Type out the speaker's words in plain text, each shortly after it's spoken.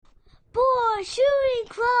Boy Shooting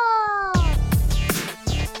Club!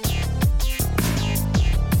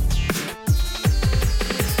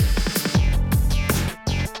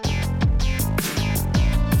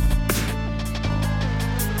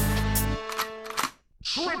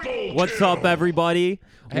 What's up, everybody?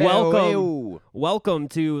 Hey-o. Welcome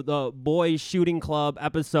to the Boys Shooting Club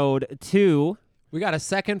episode 2. We got a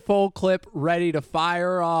second full clip ready to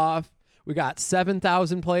fire off. We got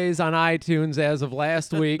 7,000 plays on iTunes as of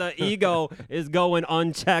last week. The ego is going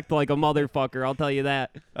unchecked like a motherfucker, I'll tell you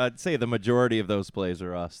that. I'd say the majority of those plays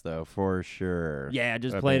are us, though, for sure. Yeah,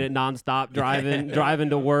 just played it nonstop, driving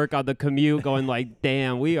to work on the commute, going like,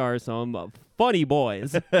 damn, we are some funny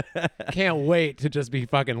boys. Can't wait to just be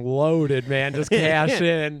fucking loaded, man. Just cash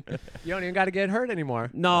in. You don't even got to get hurt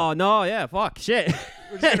anymore. No, yeah, fuck, shit.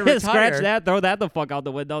 We're just gonna Scratch retire. that, throw that the fuck out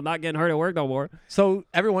the window, not getting hurt at work no more. So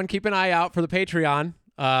everyone keep an eye out for the Patreon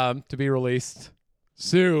to be released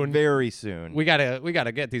soon. Very soon. We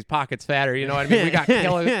gotta get these pockets fatter. You know what I mean? We got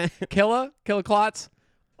Killa Klotz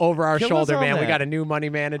over our Killa's shoulder, on man. We that. got a new money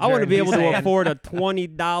manager. I want to and be he's able to saying- afford a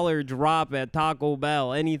 $20 drop at Taco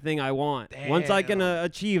Bell, anything I want. Once I can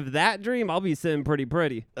achieve that dream, I'll be sitting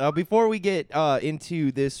pretty. Before we get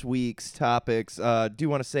into this week's topics, do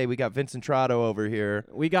want to say we got Vincent Trotto over here.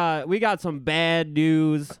 We got some bad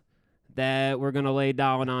news that we're gonna lay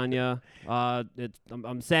down on you.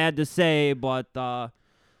 I'm sad to say, but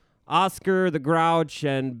Oscar the Grouch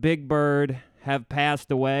and Big Bird have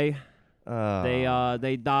passed away.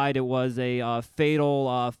 They died. It was a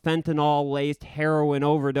fatal fentanyl-laced heroin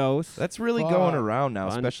overdose. That's really going around now,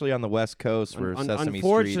 especially on the West Coast where Sesame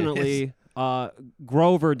Street is. Unfortunately,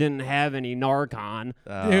 Grover didn't have any Narcan.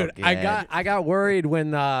 Dude, God. I got worried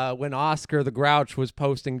when Oscar the Grouch was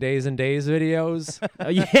posting Days and Days videos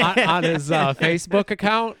on his Facebook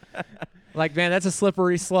account. Like, man, that's a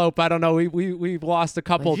slippery slope. I don't know. We've lost a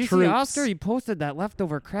couple Did you troops. see Oscar? He posted that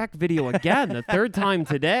leftover crack video again, the third time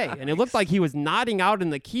today, and it looked like he was nodding out in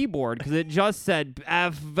the keyboard because it just said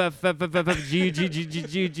F F F F F G G G G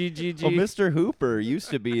G G G G. Well, Mr. Hooper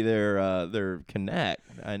used to be their connect.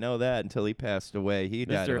 I know that until he passed away. He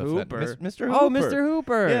died Mr. of a Hooper. Mr. Hooper. Oh, Mr.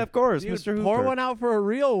 Hooper. Yeah, of course, Dude, Mr. Hooper. pour one out for a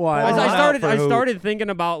real one. Pour one out for I Hoop. started thinking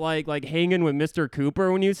about like hanging with Mr.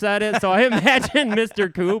 Cooper when you said it, so I imagined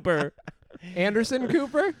Mr. Cooper. Anderson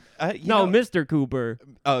Cooper? No, Mr. Cooper.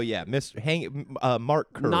 Oh yeah,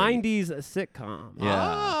 Mark Curry. 90s sitcom. Yeah.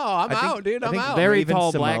 Oh, I'm out, dude. I'm out. Very Raven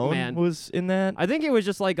tall black Simone man. was in that. I think it was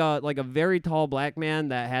just like a very tall black man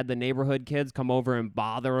that had the neighborhood kids come over and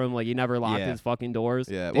bother him. Like he never locked Yeah. his fucking doors.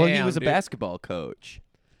 Yeah. Well, he Damn, was a dude. basketball coach.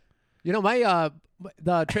 You know,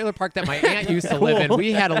 the trailer park that my aunt used to live in,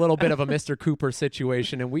 we had a little bit of a Mr. Cooper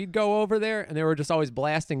situation, and we'd go over there, and they were just always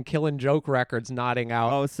blasting Killing Joke records, nodding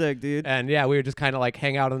out. Oh, sick, dude. And yeah, we would just kind of like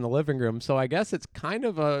hang out in the living room. So I guess it's kind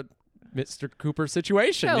of a Mr. Cooper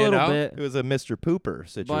situation, Yeah, a you little know? bit. It was a Mr. Pooper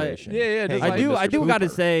situation. Yeah, just Hey, like I do Mr. gotta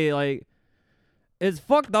Pooper. say, like, it's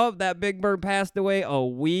fucked up that Big Bird passed away a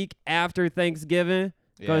week after Thanksgiving.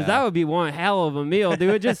 Because Yeah. that would be one hell of a meal,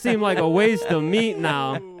 dude. It just seemed like a waste of meat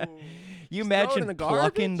now. You throw it in imagine the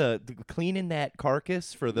plucking cleaning that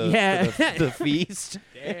carcass for the Yeah. for the feast.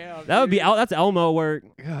 Damn, That would be that's Elmo work.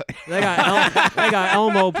 They got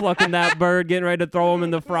Elmo plucking that bird, getting ready to throw him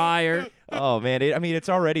in the fryer. Oh man, it's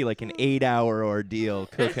already like an 8-hour ordeal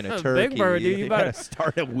cooking a turkey. Big Bird, dude, you gotta better-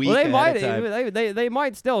 start a week Well, they ahead of time. might they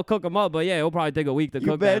might still cook them up, but yeah, it'll probably take a week to You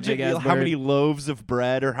cook that imagine big ass how bird. many loaves of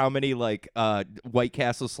bread or how many like White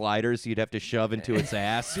Castle sliders you'd have to shove into its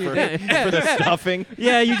ass for the stuffing.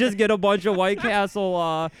 Yeah, you just get a bunch of White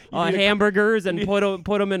Castle hamburgers and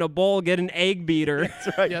put them in a bowl. Get an egg beater.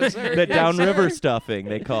 That's right. Yes, sir. The Yes, downriver sir. stuffing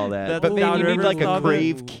they call that. That's But maybe you need downriver like a stuffing.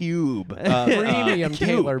 Crave cube. Premium cube.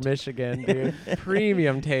 Taylor, Michigan, dude.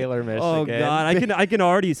 Premium Taylor, Michigan. Oh God, I can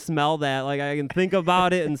already smell that. Like I can think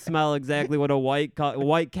about it and smell exactly what a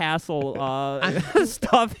White Castle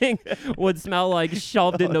stuffing would smell like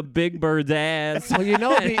shoved into Big Bird's ass. Well, you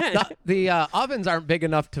know, the ovens aren't big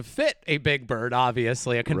enough to fit a Big Bird,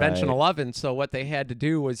 obviously, a conventional oven. So what they had to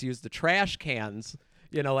do was use the trash cans.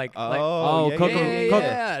 You know, like Oh, yeah, cook yeah, 'em- yeah, cook-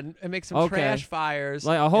 yeah. and make some Okay. trash fires,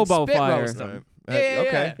 Like a and hobo spit fire. roast 'em. Right. Yeah,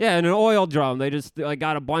 Okay. Yeah, in an oil drum. They just like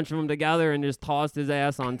got a bunch of them together and just tossed his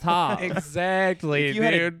ass on top. Exactly, If you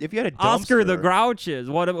had dude. if you had a Oscar the dumpster-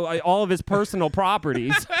 Grouches, all of his personal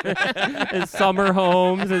properties, his summer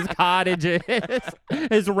homes, his cottages,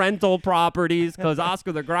 his rental properties, because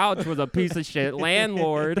Oscar the Grouch was a piece of shit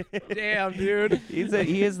landlord. Damn, dude.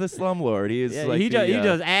 he is the slumlord. He is Yeah, like he the,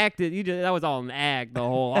 just acted. That was all an act. The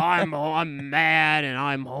whole I'm mad and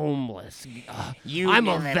I'm homeless. I'm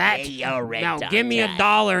a vet. Now give Give me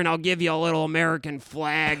 $1 and I'll give you a little American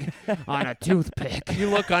flag on a toothpick. You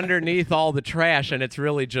look underneath all the trash, and it's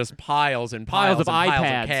really just piles and Piles piles, of and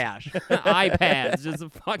iPads. piles of cash. iPads, just a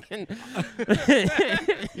fucking.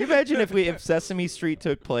 You imagine if Sesame Street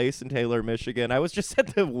took place in Taylor, Michigan? I was just at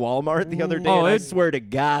the Walmart the other day, Oh, and I it- swear to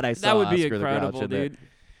God, I saw That would be Oscar the Grouch incredible, in there. dude.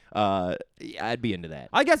 Yeah, I'd be into that.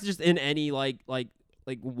 I guess just in any like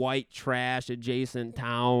white trash adjacent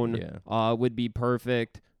town Yeah. would be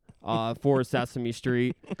perfect for Sesame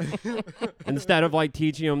Street. Instead of like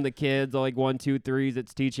teaching them the kids like 1, 2, 3s,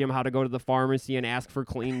 it's teaching them how to go to the pharmacy and ask for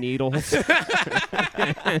clean needles.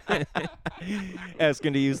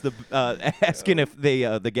 Asking to use the asking if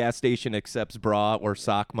the gas station accepts bra or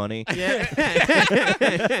sock money.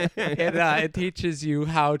 It teaches you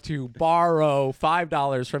how to borrow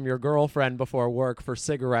 $5 from your girlfriend before work for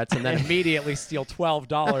cigarettes, and then immediately steal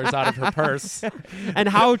 $12 out of her purse. And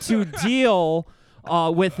how to deal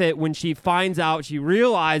with it when she finds out, she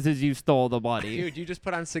realizes you stole the money. Dude, you just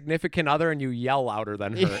put on Significant Other and you yell louder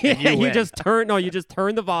than her. And Yeah, you win. you just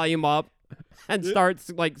turn the volume up and start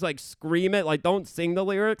like scream it. Like, don't sing the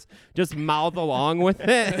lyrics, just mouth along with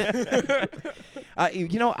it.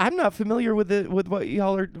 I'm not familiar with what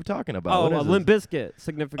y'all are talking about. Oh, What is Limp Bizkit,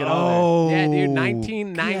 Significant Other. Oh, Yeah, dude,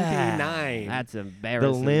 1999. That's the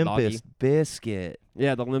embarrassing. Limp doggy. Biscuit.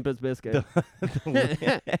 Yeah, the Limp Bizkit.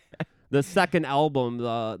 The second album,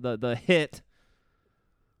 the hit.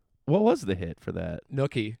 What was the hit for that?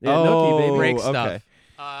 Nookie. Yeah, Nookie, baby. Break okay. stuff.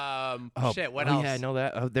 Oh, Shit, what oh, else? Yeah, I know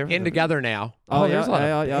that. Oh, they're In Together Now. Oh, Oh, there's yeah, a lot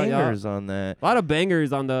yeah, of yeah, yeah. bangers on that. A lot of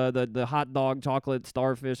bangers on the hot dog chocolate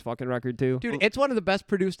starfish fucking record too. Dude, it's one of the best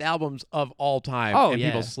produced albums of all time. Oh, and yeah.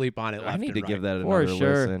 people sleep on it. I left need and to right. give that For another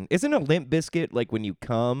sure. listen. Isn't a Limp Biscuit like when you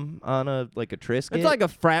come on a Triscuit? It's like a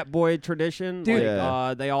frat boy tradition. Dude. Like,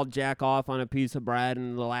 Yeah. they all jack off on a piece of bread,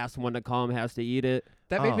 and the last one to come has to eat it.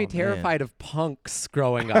 That made Oh, me man. terrified of punks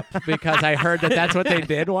growing up because I heard that that's what they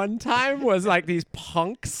did one time was like these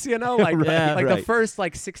punks, like Yeah, like right. the first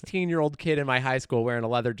like 16-year-old kid in my high school wearing a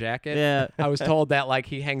leather jacket. Yeah. I was told that like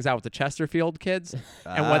he hangs out with the Chesterfield kids,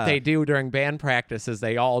 and what they do during band practice is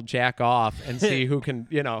they all jack off and see who can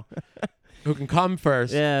who can come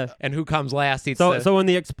first, Yeah. and who comes last eats So the, so when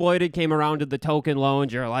the Exploited came around to the Token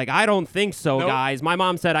Lounge, you're like, I don't think so, Nope. guys. My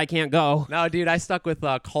mom said I can't go. No, dude, I stuck with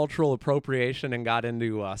cultural appropriation and got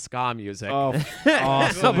into ska music. Oh,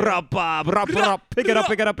 Awesome. Pick it up, pick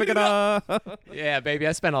it up, pick it up. Yeah, baby.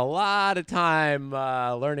 I spent a lot of time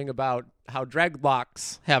learning about how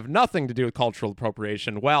dreadlocks have nothing to do with cultural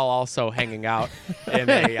appropriation while also hanging out in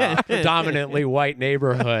a predominantly white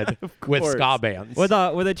neighborhood with course. ska bands. With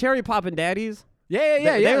the Cherry Poppin' Daddies.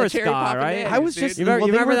 yeah. they were the Cherry ska, Poppin' right? Daddies, I was dude. just You remember-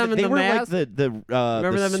 you they remember were, them in they The were Mask? like the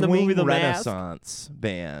Remember the them in the swing movie The Mask? Renaissance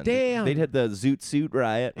band. Damn. They had the Zoot Suit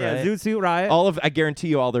Riot. Yeah, right? Zoot Suit Riot. I guarantee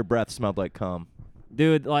you, all their breath smelled like cum.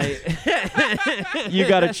 Dude, like You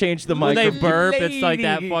got to change the when they microphone. burp, it's like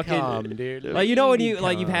that Lady fucking. cum, dude. Like, you know when you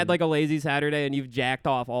Lady you've had cum. like a lazy Saturday and you've jacked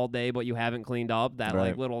off all day but you haven't cleaned up that like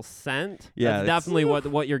Right. little scent. Yeah, That's it's- definitely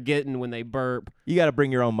what you're getting when they burp You got to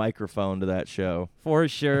bring your own microphone to that show. for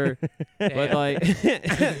sure. But like,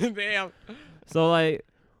 Damn. so like,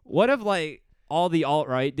 what if like all the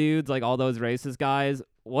alt-right dudes, like all those racist guys,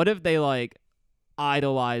 what if they like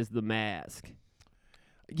idolize The Mask?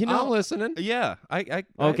 You I'm know, listening. yeah. I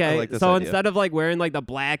Okay, like this so idea. instead of like wearing like the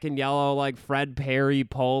black and yellow like Fred Perry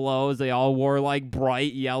polos, they all wore like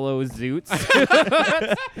bright yellow zoots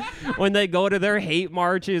when they go to their hate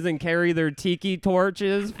marches and carry their tiki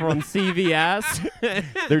torches from CVS.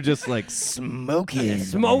 They're just like smoking.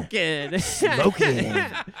 Smoking.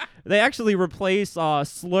 They actually replace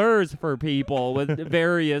slurs for people with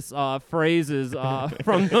various phrases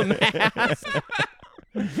from The Mask.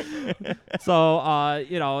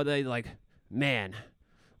 So, they like, man,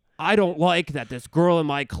 I don't like that this girl in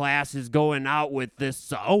my class is going out with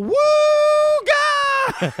this woo guy.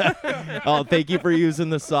 Oh, thank you for using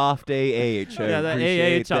the soft AH. Yeah, the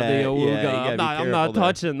appreciate AH of the that. awooga. Yeah, you gotta I'm be not careful there.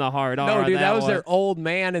 touching the hard R. No, on dude, that was one. their old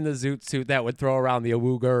man in the zoot suit that would throw around the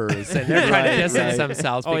awoogers, and they're trying to Right, distance right.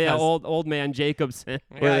 themselves. Oh yeah, because- old man Jacobson.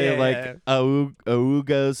 Where Yeah, they yeah, like, yeah.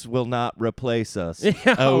 awoogas will not replace us. Yeah,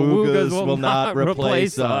 Awoogas awoogas will not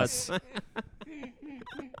replace us.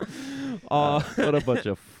 What a bunch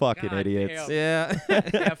of fucking God idiots. damn. Yeah.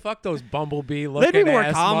 Yeah, fuck those bumblebee looking They'd be more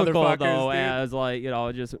ass comical motherfuckers, though, dude. as like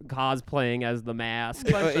just cosplaying as The Mask.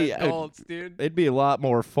 Bunch of Yeah, adults, dude. It'd be a lot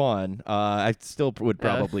more fun. I still would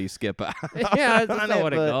probably skip out. Yeah, I just on don't it,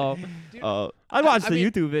 want to but, go. I'd watch I the mean-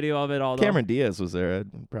 YouTube video of it all. Cameron Diaz was there.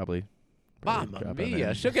 I'd probably Mamma drop in mia,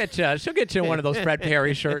 there. she'll get you one of those Fred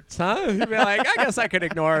Perry shirts, huh? You'd be like, I guess I could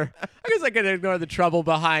ignore the trouble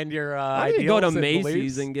behind your I could ideals go to and Macy's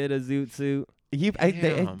beliefs. and get a zoot suit.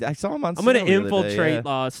 I saw him on. I'm gonna sale the other day, infiltrate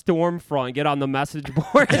yeah. Stormfront, get on the message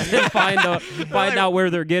board, and find out where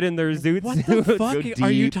they're getting their zoot What suits. the fuck Go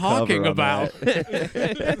are you deep cover talking on about?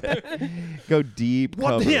 Go deep. What?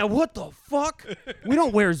 cover. Yeah, what the fuck? We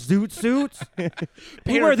don't wear zoot suits. We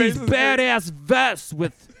Peter wear these faces badass vests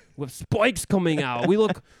with spikes coming out. We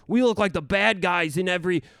look like the bad guys in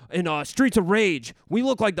Streets of Rage. We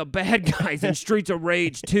look like the bad guys in Streets of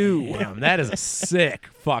Rage too. Damn, that is a sick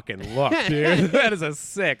fucking look, dude. That is a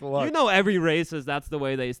sick look. You know, every racist, that's the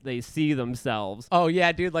way they see themselves. Oh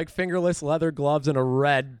yeah, dude, like fingerless leather gloves and a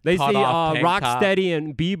red. They see cut-off tank top. Rocksteady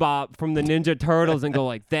and Bebop from the Ninja Turtles and go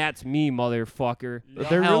like, "That's me, motherfucker."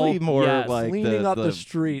 They're Hell really more yes. like Leaning up the the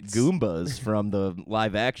streets. Goombas from the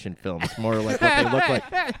live action films. More like what they look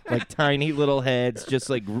like tiny little heads, just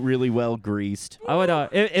like really well greased. I would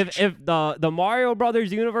if the Mario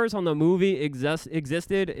Brothers universe on the movie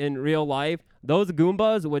existed in real life, those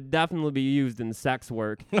Goombas would definitely be used in sex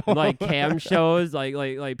work, like cam shows.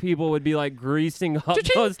 Like people would be like greasing up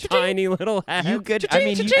those tiny little heads. You could, I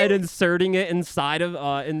mean, and inserting it inside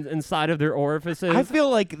of their orifices. I feel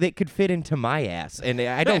like they could fit into my ass, and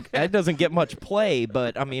that doesn't get much play,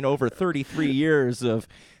 but I mean, over 33 years of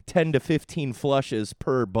 10 to 15 flushes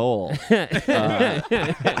per bowl,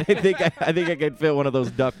 I think I could fit one of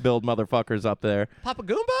those duck-billed motherfuckers up there. Papa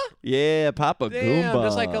Goomba? Yeah, Papa Damn, Goomba.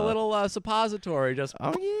 just like a little suppository. Just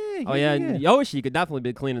Oh yeah. Oh yeah, and Yoshi could definitely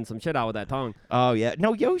be cleaning some shit out with that tongue. Oh yeah.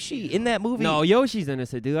 No, Yoshi in that movie. No, Yoshi's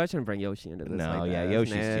innocent, dude. I shouldn't bring Yoshi into this. No, like yeah, that.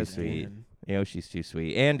 Yoshi's That's too nasty. sweet. Yoshi's too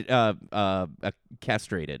sweet, and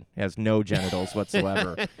castrated, has no genitals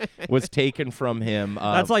whatsoever. Was taken from him.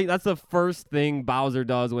 That's the first thing Bowser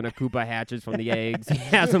does when a Koopa hatches from the eggs. He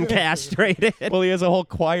has him castrated. well, he has a whole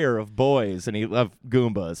choir of boys, and of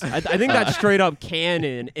Goombas. I think that's straight up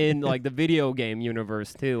canon in like the video game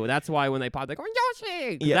universe too. That's why when they pop, they go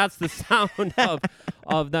Yoshi. Yeah. That's the sound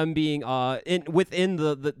of them being within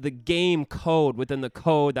the game code. Within the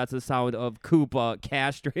code, that's the sound of Koopa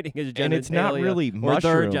castrating his genitalia. And it's not really or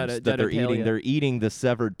their mushrooms that they're eating. genitalia. They're eating the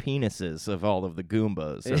severed penises of all of the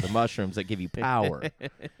Goombas, or the mushrooms that give you power.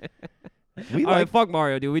 We All right, fuck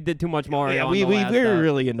Mario, dude. We did too much Mario. yeah, on we the last were ep.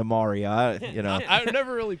 really into Mario. You know, I've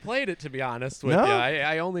never really played it, to be honest with No? you.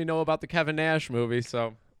 I only know about the Kevin Nash movie,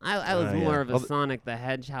 so. I was Oh, more yeah. of a Well, Sonic the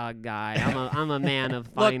Hedgehog guy. I'm a man of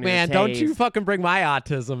Look, finer man, don't you taste. fucking bring my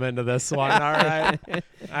autism into this one, all right?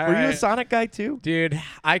 All were you a right. Sonic guy too? Dude,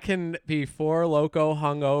 I can be 4 Loko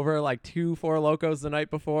hungover, like 2 4 Locos the night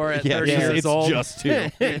before at 30 years it's old. just two.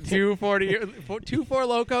 2 4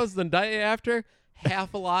 Locos the day after,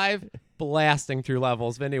 half alive, blasting through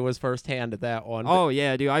levels. Vinny was firsthand at that one. Oh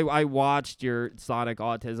yeah, dude. I watched your Sonic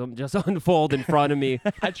autism just unfold in front of me.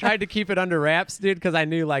 I tried to keep it under wraps, dude, because I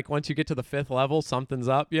knew like once you get to the 5th level, something's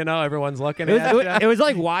up. You know, everyone's looking at you. It was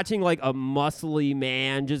like watching like a muscly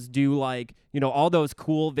man just do like all those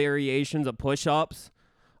cool variations of push-ups.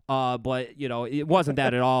 But it wasn't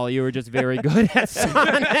that at all. You were just very good at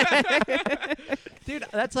Sonic. Dude,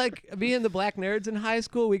 that's like me and the black nerds in high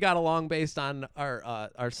school. We got along based on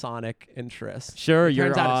our Sonic interests. Sure, It your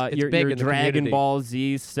turns out it's big in the Dragon community. Ball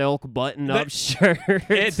Z silk button-up shirt.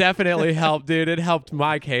 It definitely helped, dude. It helped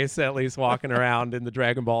my case at least walking around in the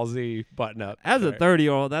Dragon Ball Z button-up. As a shirt.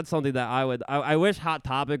 30-year-old, that's something that I wish Hot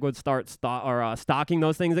Topic would start stocking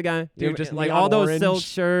those things again. Dude, just like neon all those orange. silk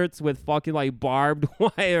shirts with fucking like barbed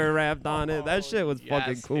wire wrapped on it. That shit was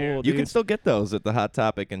fucking yes, cool, dude. You dude. can still get those at the Hot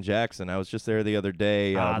Topic in Jackson. I was just there the other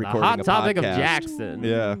day The recording Hot a Topic of podcast. Jackson.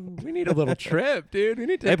 Yeah. We need a little trip, dude. We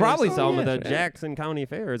need to. They probably sell them at yeah, the sure. Jackson County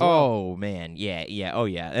Fair as well. Oh man, yeah, oh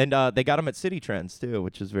yeah, and they got them at City Trends too,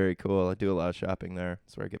 which is very cool. I do a lot of shopping there.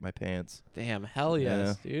 That's where I get my pants. Damn, hell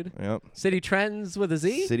yes, dude. Yep. City Trends with a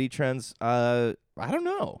Z? City Trends. I don't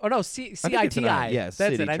know. Oh no, I think it's an CITI. I. Yeah, that's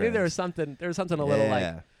City it. I knew there was Trends. something. There was something a little like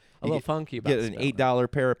Yeah. a You little funky about Get the an spelling.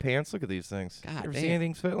 $8 pair of pants. Look at these things. God you ever damn. seen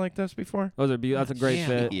anything fit like this before? Those are that's a great Damn,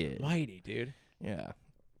 fit. Yeah. Mighty, dude. Yeah.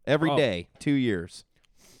 Every Oh. day, 2 years.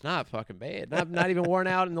 Not fucking bad. Not even worn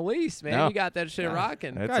out in the least, man. No. You got that shit Yeah.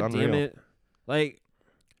 rocking. That's God damn unreal. it. Like,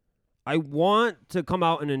 I want to come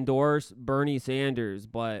out and endorse Bernie Sanders,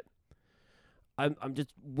 but I'm just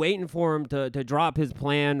waiting for him to drop his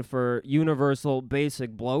plan for universal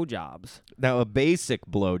basic blowjobs. Now a basic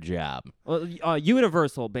blowjob.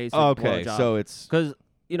 Universal basic Okay, blowjob. so it's Because,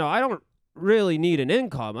 I don't really need an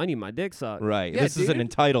income. I need my dick sucked. right. Yeah, this is an dude.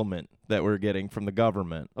 entitlement that we're getting from the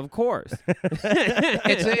government. Of course.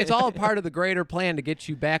 It's all a part of the greater plan to get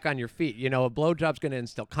you back on your feet. You know, a blowjob's going to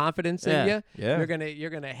instill confidence in Yeah. you. Yeah. You're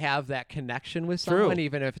gonna have that connection with True. someone,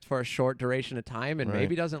 even if it's for a short duration of time, and Right.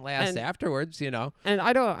 maybe doesn't last And- afterwards. You know, And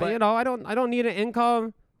I don't, But- I don't need an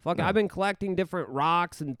income I've been collecting different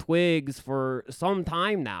rocks and twigs for some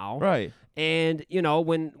time now. Right. And,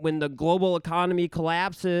 when the global economy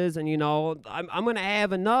collapses and, I'm going to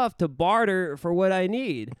have enough to barter for what I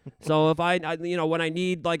need. So if when I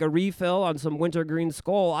need like a refill on some wintergreen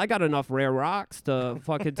skull, I got enough rare rocks to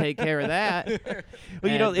fucking take care of that.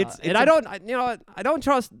 Well, I don't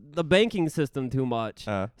trust the banking system too much.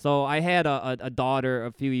 So I had a daughter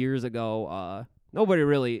a few years ago. Nobody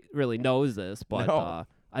really knows this, but No.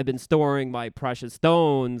 I've been storing my precious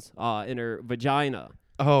stones in her vagina.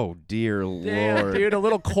 Oh dear Damn, Lord. dude, a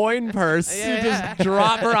little coin purse. Yeah. You just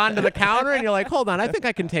drop her onto the counter, and you're like, "Hold on, I think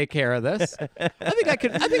I can take care of this. I think I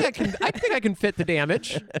can fit the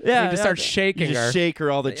damage." Yeah, you just start shaking You her. just shake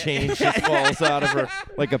her, all the change just falls out of her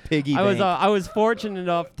like a piggy I bank. was fortunate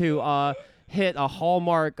enough to hit a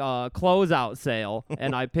Hallmark closeout sale,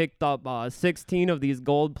 and I picked up 16 of these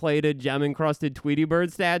gold-plated, gem-encrusted Tweety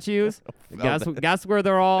Bird statues. Guess where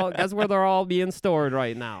they're all being stored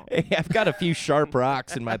right now. Hey, I've got a few sharp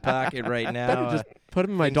rocks in my pocket right now. Better just put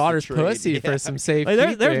them in my things to daughter's trade, pussy yeah. for some safe.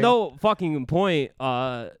 There's keeping. no fucking point,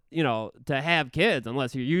 to have kids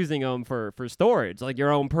unless you're using them for storage, like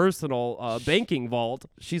your own personal banking vault.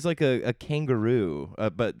 She's like a kangaroo,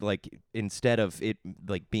 but like instead of it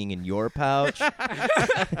like being in your pouch,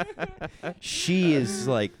 she is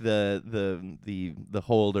like the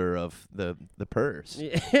holder of the purse.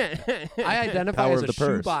 I identify Power as of a the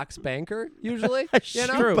purse. shoebox banker usually. You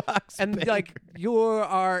know, Shoebox and banker. like you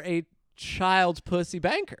are a child's pussy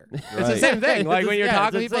banker. It's the Right. same thing. Like when you're Yeah,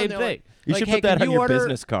 talking to it's the people, and same they're like, You like, should hey, put that can on you your order-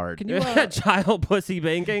 business card. Can you Child pussy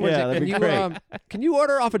banking. Yeah, that'd can be you great. can you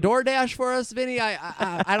order off a DoorDash for us, Vinny?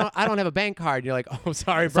 I don't have a bank card. And you're like, oh,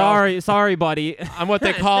 sorry, bro. Sorry, buddy. I'm what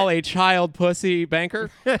they call a child pussy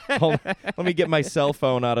banker. Hold on. Let me get my cell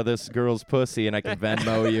phone out of this girl's pussy and I can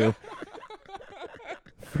Venmo you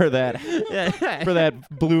for that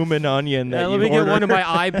bloomin' onion that Let you me get one of ordered.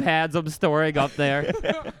 my iPads I'm storing up there.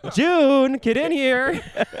 June, get in here.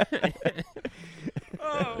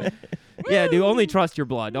 Yeah, dude, only trust your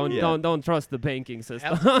blood. Don't trust the banking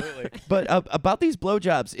system. Absolutely. But about these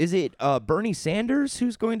blowjobs, is it Bernie Sanders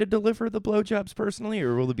who's going to deliver the blowjobs personally,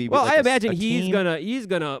 or will it be? Well, like I a imagine team? he's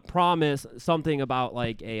gonna promise something about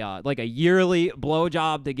like a yearly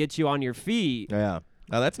blowjob to get you on your feet. Yeah.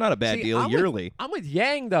 Now that's not a bad See, deal. I'm Yearly. I'm with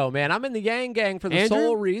Yang though, man. I'm in the Yang gang for the Andrew?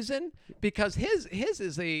 sole reason because his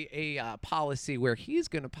is a policy where he's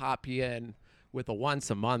gonna pop you in with a once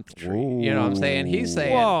a month treat. You know what I'm saying? He's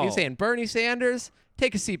Whoa. saying Bernie Sanders,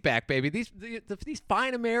 take a seat back, baby. These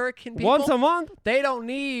fine American people. Once a month? They don't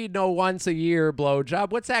need no once a year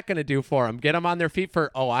blowjob. What's that going to do for them? Get them on their feet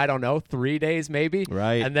for, I don't know, 3 days maybe?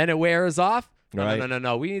 Right. And then it wears off? No, Right.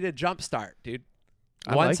 no. We need a jump start, dude.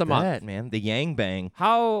 I Once like a month. that, man. The Yang Bang.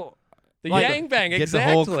 How? The Like, Yang Bang, Get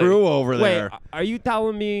exactly. the whole crew over Wait, there. are you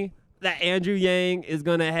telling me that Andrew Yang is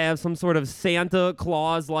gonna have some sort of Santa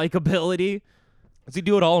Claus-like ability? Does he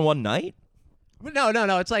do it all in one night? No.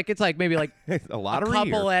 It's like maybe like a a lottery.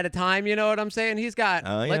 couple or- at a time. You know what I'm saying? He's got.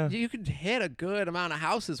 Oh, yeah. You could hit a good amount of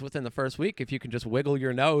houses within the first week if you can just wiggle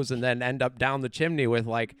your nose and then end up down the chimney with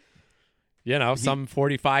like, some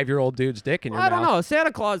 45-year-old dude's dick in your I mouth. don't know.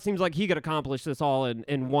 Santa Claus seems like he could accomplish this all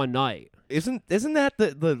in one night. Isn't that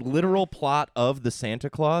the literal plot of the Santa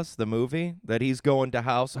Claus, the movie? That he's going to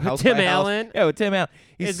house Tim by house? Allen? Yeah, with Tim Allen.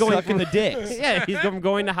 He's He's going sucking the dicks. Yeah, he's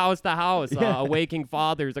going to house, awaking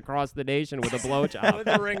fathers across the nation with a blowjob. With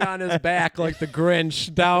a ring on his back like the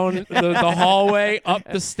Grinch down the hallway, up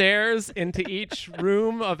the stairs, into each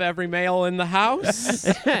room of every male in the house.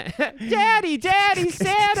 Daddy,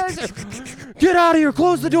 Santa! Get out of here!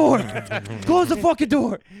 Close the door! Close the fucking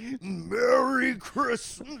door! Merry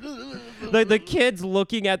Christmas. The kids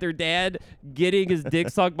looking at their dad getting his dick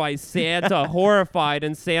sucked by Santa, horrified,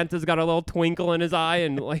 and Santa's got a little twinkle in his eye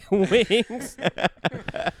and like winks.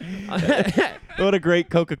 What a great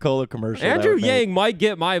Coca-Cola commercial. that Andrew would make. Yang might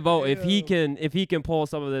get my vote if he can pull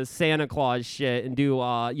some of this Santa Claus shit and do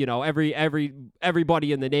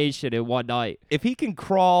everybody in the nation in one night. If he can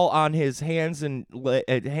crawl on his hands and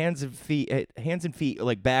feet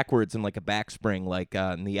like backwards in like a back spring, like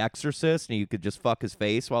in The Exorcist, and you could just fuck his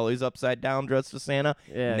face while he's upside down dressed as Santa.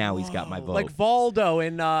 Yeah. Now he's got my vote. Like Valdo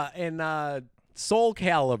in Soul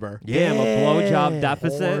Calibur. Damn, a blowjob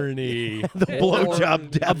deficit. Horny. the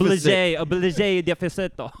blowjob deficit. Obligé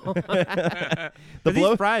deficit. The He's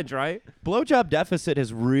blow. French, right? Blowjob deficit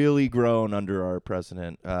has really grown under our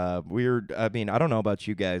president. I mean, I don't know about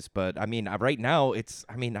you guys, but I mean, right now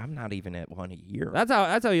I'm not even at one a year. That's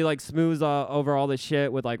how you like smooth over all the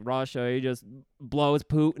shit with like Russia. He just blows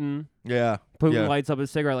Putin. Yeah. Putin yeah. lights up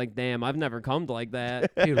his cigarette like, damn, I've never come like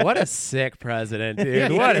that. Dude, what a sick president,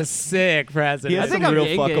 dude. What a sick He president. has I think some I'm real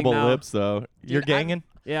gang fuckable now. lips, though. You're ganging?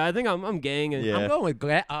 Yeah, I think I'm ganging. Yeah. I'm going with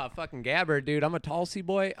fucking Gabbard, dude. I'm a Tulsi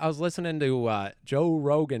boy. I was listening to Joe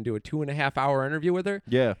Rogan do a 2.5-hour interview with her.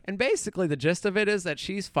 Yeah. And basically the gist of it is that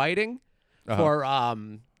she's fighting for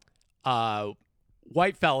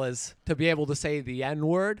white fellas to be able to say the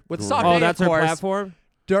N-word with Sade, Oh, that's of her course, platform?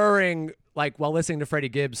 during while listening to Freddie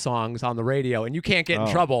Gibbs songs on the radio, and you can't get in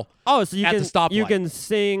Oh. trouble. Oh, so you At the can stoplight. can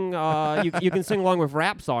sing you can sing along with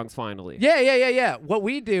rap songs finally. Yeah. What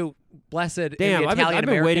we do, blessed in Damn, the I've been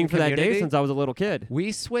Italian-American waiting for that day community, since I was a little kid.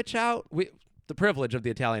 we switch out the privilege of the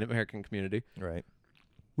Italian-American community. Right.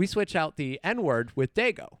 We switch out the N-word with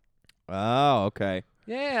Dago. Oh, okay.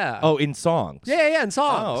 Yeah. Oh, in songs. Yeah, in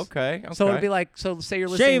songs. Oh, okay. So it'd okay. be like, say you're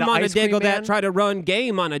listening Shame to on a Ice Cream Dago Man. that tried to run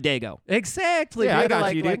game on a Dago. Exactly. Yeah, I dude.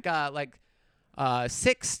 got you, dude.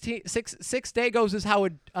 Six Dagos is how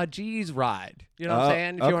a G's ride. You know what I'm Oh,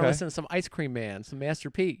 saying? If you want okay. to listen to some Ice Cream Man, some Master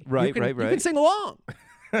P, Right, you can, right, You can right. sing along,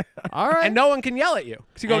 All right. and no one can yell at you.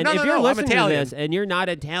 'Cause you go, And no, if no, you're no, I'm listening to Italian. this and you're not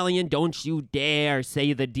Italian, don't you dare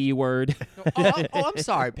say the D word. I'm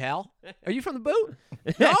sorry, pal. Are you from the boot?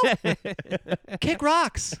 No. Kick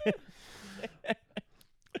rocks.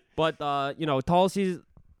 But Tulsi's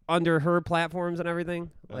under her platforms and everything.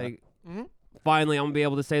 Like, finally, I'm gonna be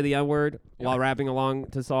able to say the N word while rapping along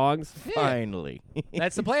to songs. Finally.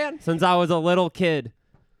 That's the plan. Since I was a little kid,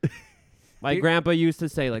 my Dude. grandpa used to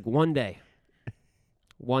say like, one day.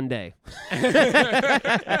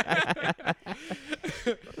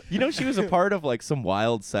 You know, she was a part of like some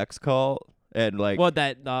wild sex cult and like What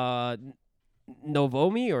that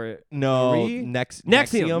Novomi or no Marie? Nexium.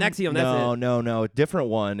 Nexium, that's No, different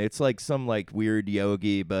one. It's like some like weird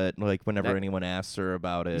yogi, but like whenever That- anyone asks her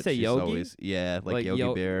about it, say she's yogi? always like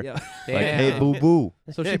Yogi Bear. Yeah. Like, hey, Damn. boo boo.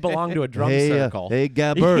 So she belonged to a drum Hey, circle. hey,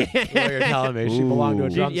 Gabbard. What you're telling me, she belonged to a Ooh.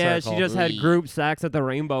 drum Yeah, circle. she just had group sex at the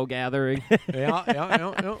Rainbow Gathering. Yeah. Got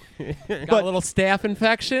a little staph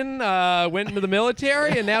infection, went into the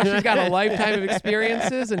military, and now she's got a lifetime of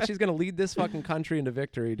experiences, and she's going to lead this fucking country into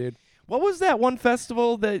victory, dude. What was that one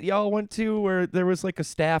festival that y'all went to where there was like a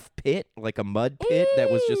staff pit, like a mud pit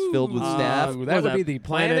that was just filled with staff? What That was would that, be the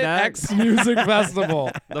Planet Planet X? X Music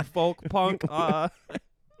Festival. The folk punk.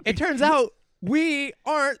 It turns out we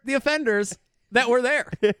aren't the offenders that were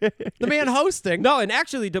there. The man hosting. No, and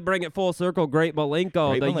actually, to bring it full circle, Great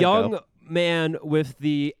Malenko, Great the Malenko. young man with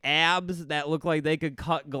the abs that look like they could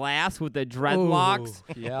cut glass with the dreadlocks,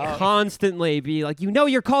 Ooh, yeah. constantly be like,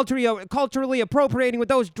 you're culturally appropriating with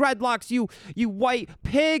those dreadlocks, you white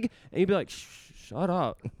pig, and you'd be like, shut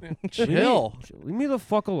up, Chill. leave me the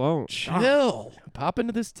fuck alone. Chill. Pop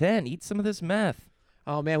into this tent, eat some of this meth.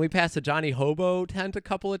 Oh, man, we passed the Johnny Hobo tent a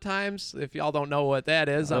couple of times. If y'all don't know what that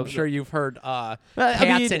is, I'm sure you've heard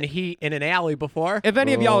cats and heat in an alley before. If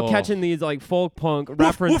any of y'all Oh. catching these like folk punk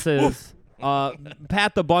references,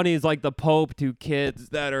 Pat the Bunny is like the Pope to kids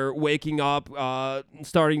that are waking up,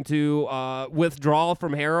 starting to withdraw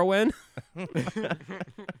from heroin.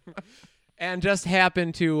 And just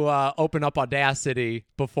happened to open up Audacity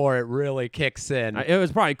before it really kicks in. It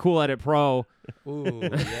was probably Cool Edit Pro, Ooh,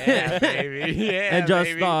 yeah, baby. Yeah, and just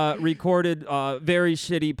baby. recorded very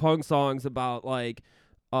shitty punk songs about like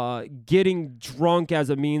getting drunk as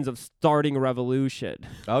a means of starting a revolution.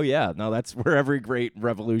 Oh yeah, no, that's where every great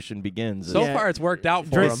revolution begins. So Yeah. far, it's worked out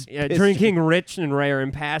for him. Drinking rich and rare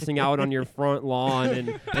and passing out on your front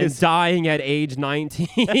lawn and dying at age 19.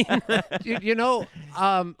 you know,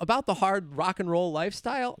 about the hard rock and roll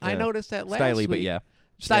lifestyle, I Yeah. noticed that last Styly, week. but yeah.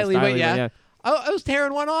 Styly, but yeah. yeah. I was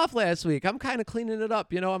tearing one off last week. I'm kind of cleaning it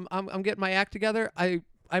up. You know, I'm getting my act together.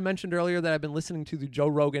 I mentioned earlier that I've been listening to the Joe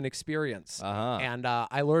Rogan Experience, Uh-huh. and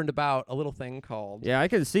I learned about a little thing called. Yeah, I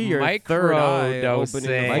can see your third eye opening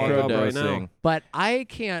the fuck up right now. Microdosing. But I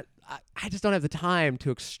can't. I just don't have the time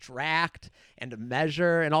to extract and to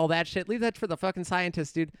measure and all that shit. Leave that for the fucking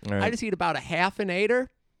scientists, dude. Right. I just eat about a half an ater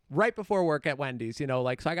right before work at Wendy's. You know,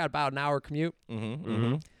 like so I got about an hour commute.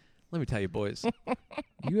 Mm-hmm. Let me tell you, boys.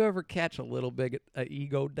 You ever catch a little bit of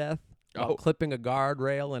ego death while clipping a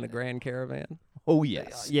guardrail in a Grand Caravan? Oh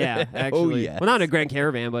yes. Yeah, actually. yes. Well, not a Grand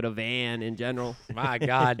Caravan, but a van in general. My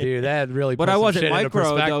God, dude, that really. But puts I some wasn't shit into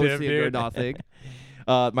perspective, microdosing or dude. nothing.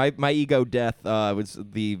 My ego death was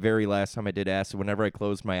the very last time I did acid. Whenever I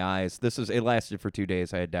closed my eyes, it lasted for 2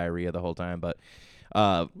 days. I had diarrhea the whole time, but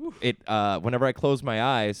whenever I closed my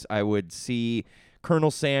eyes, I would see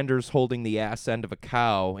Colonel Sanders holding the ass end of a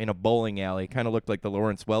cow in a bowling alley. Kind of looked like the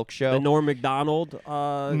Lawrence Welk show. The Norm Macdonald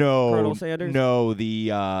no, Colonel Sanders? No,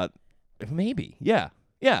 the maybe. Yeah.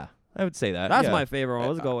 I would say that. That's yeah. my favorite one.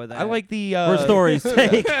 Let's go with that. I like the For story's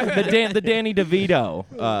sake. the Danny DeVito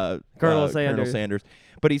Colonel Colonel Sanders. Sanders.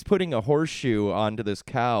 But he's putting a horseshoe onto this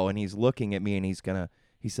cow, and he's looking at me, and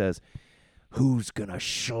he says, "Who's gonna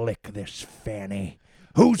schlick this fanny?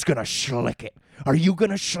 Who's gonna schlick it? Are you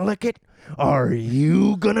gonna schlick it? Are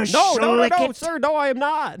you gonna schlick no, it?" sir. No, I am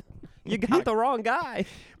not. You got the wrong guy.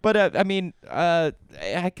 But I mean, I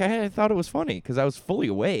kind of thought it was funny because I was fully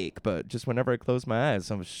awake, but just whenever I closed my eyes,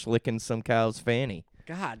 I was schlicking some cow's fanny.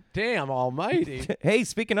 God damn almighty. Hey,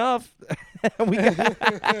 speaking of, we got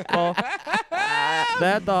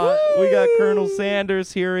That dog. we got Colonel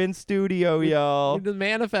Sanders here in studio, y'all. You just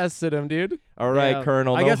manifested him, dude. All right, Yeah.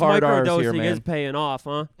 Colonel. I No guess hard R's here, microdosing man. is paying off,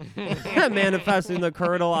 huh? Manifesting the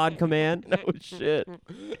Colonel on command. No shit.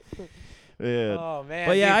 Yeah. Oh man.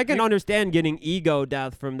 But yeah, dude, I can understand getting ego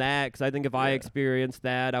death from that because I think if I experienced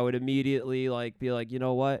that, I would immediately be like, you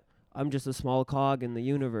know what? I'm just a small cog in the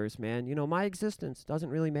universe, man. You know, my existence doesn't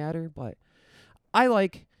really matter, but I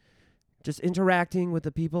like just interacting with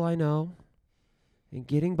the people I know and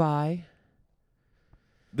getting by.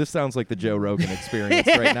 This sounds like the Joe Rogan experience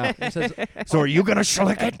right now. It says, So are you gonna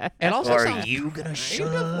schlick it? it also Or are sounds you gonna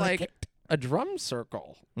kind of like it? a drum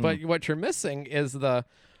circle. But what you're missing is the,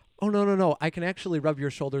 oh, no. I can actually rub your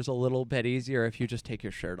shoulders a little bit easier if you just take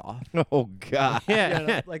your shirt off. Oh God. Yeah. You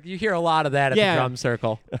know, like you hear a lot of that at Yeah. the drum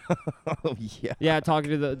circle. Oh yeah. Yeah,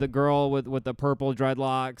 talking to the girl with the purple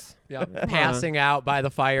dreadlocks. Yeah, passing out by the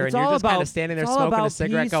fire, It's and you're all just kind about- of standing there it's all smoking about a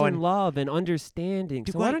cigarette peace going, and love and understanding.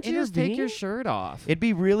 Do So why I don't you just take your intervene? shirt off? It'd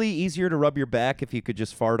be really easier to rub your back if you could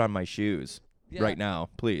just fart on my shoes Yeah. right now,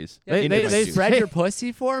 please. Yeah, Into they- my they shoes. spread your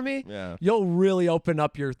pussy for me, Yeah. you'll really open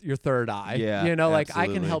up your third eye. Yeah, You know, like I can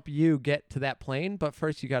absolutely. help you get to that plane, but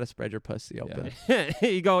first you got to spread your pussy open.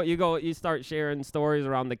 you start sharing stories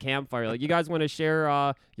around the campfire. Like, you guys want to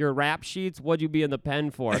share your rap sheets? What'd you be in the pen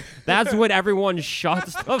for? That's when everyone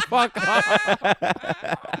shuts the fuck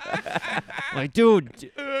up. Like,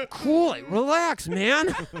 dude, cool it, relax,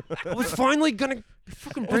 man. I was finally gonna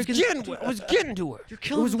fucking I was getting to it.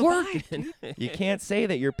 It was working. You can't say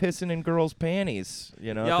that you're pissing in girls' panties,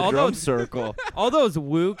 you know, Yeah, at the all drum those- circle. All those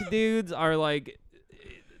wook dudes are like,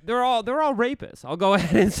 they're all rapists. I'll go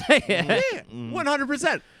ahead and say it.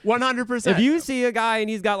 100%. 100%. If you see a guy and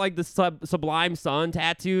he's got like the Sublime Sun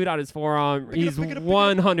tattooed on his forearm, he's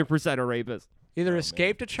 100% a rapist. either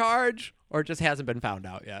escaped a charge or just hasn't been found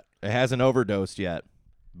out yet. It hasn't overdosed yet,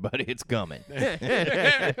 but it's coming.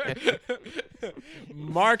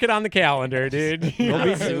 Mark it on the calendar, dude. We'll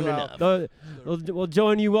be Soon well, enough. we'll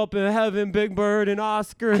join you up in heaven, Big Bird and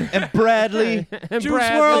Oscar And Bradley and Juice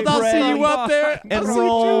Bradley, World, I'll see Bradley, you up there. and I'll see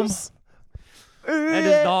Rome. Juice. and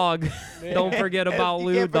his dog. Don't forget about You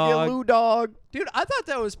Lou can't forget Dog. Lou Dog. Dude, I thought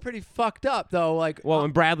that was pretty fucked up, though. Like, Well,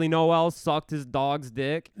 when Bradley Noel sucked his dog's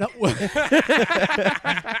dick, no,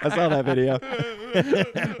 I saw that video.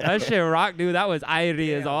 that shit rocked, dude. That was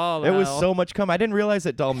irie as all. It was hell. so much cum. I didn't realize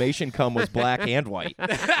that Dalmatian cum was black and white.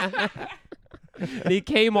 He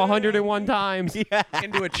came 101 times.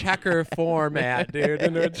 into a checker format, dude.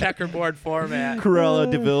 Into a checkerboard format. Cruella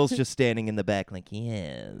DeVille's just standing in the back like,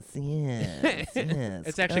 yes.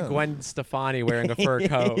 It's actually Gwen Stefani wearing a fur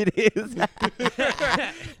coat. It is.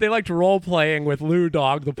 They liked role playing with Lou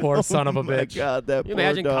Dog, the poor son of a Oh my bitch. God, that You poor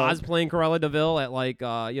imagine dog. cosplaying Cruella DeVille at like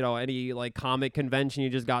any like comic convention. You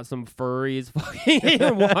just got some furries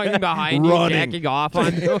fucking walking behind you, Running. jacking off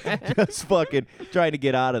onto it. Just fucking trying to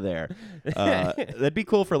get out of there. That'd be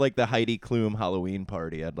cool for like the Heidi Klum Halloween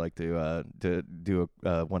party. I'd like to do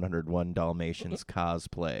a 101 Dalmatians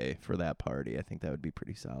cosplay for that party. I think that would be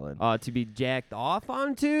pretty solid. To be jacked off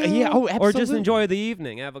onto. Yeah, oh, Or just absolutely. enjoy the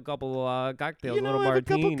evening. Have a couple cocktails, You a know, little have a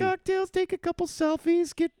martini. couple cocktails, take a couple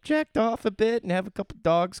selfies, get jacked off a bit, and have a couple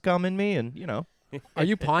dogs come in me, and Are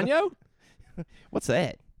you Ponyo? what's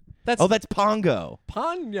that? That's Oh, that's Pongo.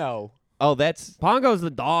 Ponyo. Oh, that's Pongo's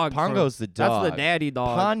the dog. Pongo's the dog. That's the daddy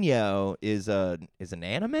dog. Ponyo is an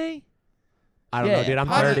anime. I don't Yeah, know, dude. I'm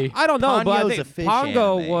Ponyo- 30. I don't know, but I Ponyo's a think fish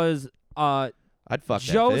Pongo anime. was I'd fuck that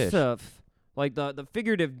fish. Joseph, like the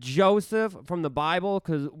figurative Joseph from the Bible,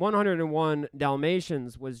 because 101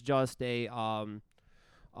 Dalmatians was just a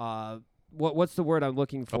what's the word I'm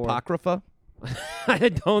looking for? Apocrypha. I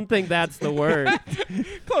don't think that's the word.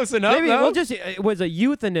 Close enough, Maybe though. we'll just it was a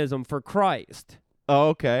euphemism for Christ. Oh,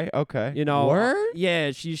 okay. You know, Word?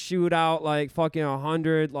 yeah, she shoot out like fucking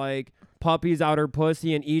 100 like puppies out her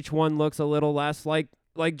pussy, and each one looks a little less like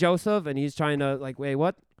Joseph, and he's trying to like, wait,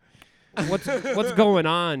 what? what's going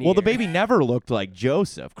on? Well, the here? baby never looked like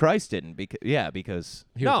Joseph. Christ didn't. because He was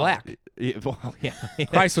No. black. well, yeah.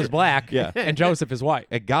 Christ was black. Yeah. And Joseph is white.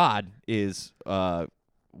 God is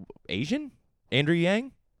Asian. Andrew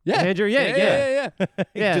Yang. Yeah. Andrew Yang, yeah.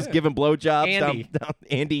 Yeah. Just giving blowjobs Andy. down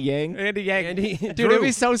Andy Yang. Andy Yang. Andy- Dude, Drew. it'd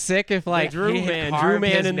be so sick if like Drew he had Man, Drew carved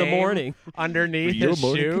Man his in the name morning. underneath Your his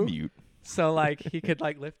morning shoe. commute. So like he could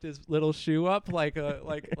like lift his little shoe up like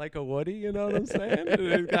a Woody, you know what I'm saying? And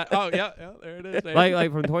he's got- oh yeah, there it is.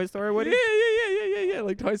 like from Toy Story, Woody. Yeah,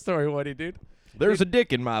 like Toy Story Woody, dude. There's a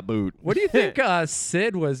dick in my boot. What do you think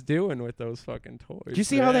Sid was doing with those fucking toys? Did you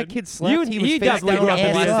see how that kid slept? You, he was he face definitely down, got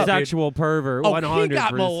ass molested, up. sexual pervert. Oh, 100%. he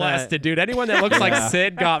got molested, dude. Anyone that looks like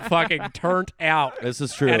Sid got fucking turned out This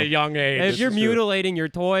is true. at a young age. If you're is true. mutilating your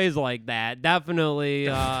toys like that, definitely,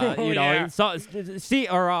 yeah.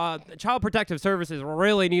 Child Protective Services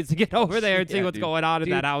really needs to get over there and see Yeah, what's dude. going on in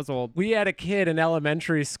Dude, that household. We had a kid in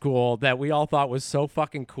elementary school that we all thought was so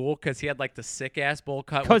fucking cool because he had like the sick ass bowl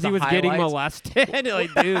cut. Because with he the was getting highlights. molested.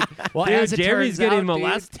 Like, dude, Well, dude, as it Jerry's turns getting out, dude,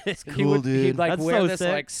 molested. He would, dude. he'd like That's wear so this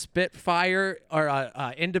sick. like Spitfire or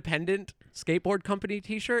independent skateboard company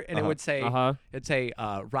T-shirt, and it would say, it'd say,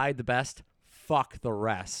 "Ride the best, fuck the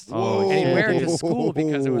rest." Oh, and he'd shit. wear it to school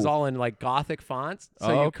because it was all in like Gothic fonts, so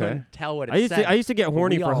Oh, you okay. couldn't tell what it I said. used to get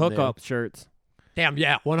horny We for all knew. hookup shirts. Damn,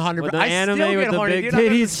 yeah, 100. With the I anime still with get the horny. big You know, I'm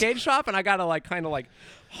in the titties. skate shop, and I gotta like kind of like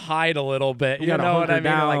hide a little bit. You gotta know what I hunker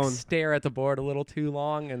mean? Like down. stare at the board a little too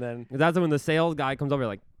long, and then That's when the sales guy comes over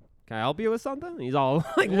like, "Can I help you with something?" He's all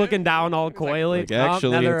like looking down, all coily. Like,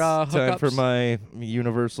 actually, another, it's time for hookups. my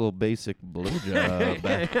universal basic blowjob.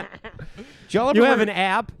 Did y'all You ever have an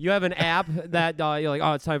app. You have an app that you're like,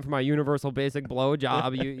 "Oh, it's time for my universal basic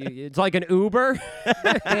blowjob." It's like an Uber.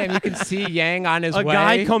 damn, you can see Yang on his A way.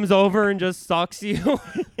 guy comes over and just sucks you.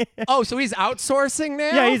 Oh, so he's outsourcing now?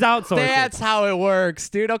 Yeah, he's outsourcing. That's how it works,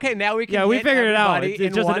 dude. Okay, now we can Yeah, we hit figured it out. everybody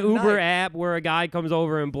It's in just an one Uber night. app where a guy comes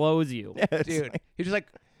over and blows you. Dude, he's just like,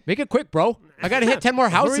 make it quick, bro. I got to hit 10 more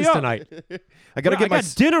houses up. tonight. I gotta I get my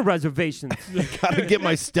got dinner reservations. gotta get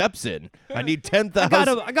my steps in. I need 10,000.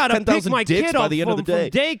 I gotta pick 10,000 my dicks kid by up the end from, of the day.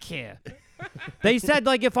 from daycare. They said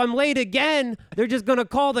like if I'm late again, they're just gonna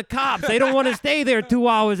call the cops. They don't want to stay there 2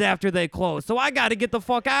 hours after they close, so I gotta get the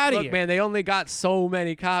fuck out of Look, here. man, they only got so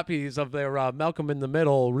many copies of their Malcolm in the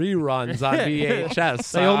Middle reruns on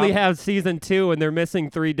VHS. They only have season 2 and they're missing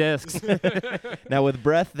 3 discs. Now with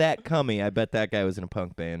breath that cummy, I bet that guy was in a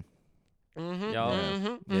punk band. Yo,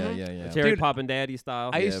 Yeah. Cherry Dude, Pop and Daddy style.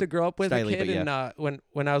 I used to grow up with Styly, a kid but in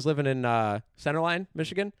when I was living in Centerline,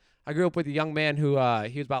 Michigan. I grew up with a young man who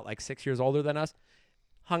he was about like 6 years older than us.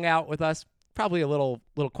 Hung out with us. Probably a little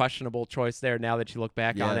questionable choice there now that you look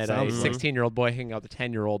back Yeah, on it it. A sounds like- 16-year-old boy hanging out with a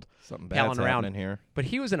 10-year-old. Something Palling bad's around. happening here. But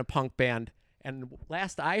he was in a punk band. And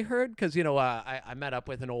last I heard, because, you know, I met up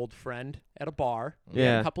with an old friend at a bar. We had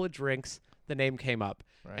Yeah. a couple of drinks. The name came up.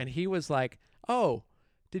 Right. And he was like, oh,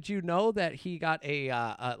 did you know that he got a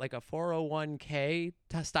like a 401k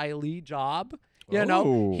stylee job? You know,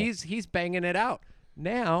 Oh. he's banging it out.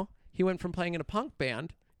 Now, he went from playing in a punk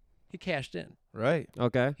band. He cashed in. Right.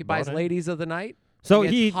 Okay. He buys Bought in. ladies of the night. So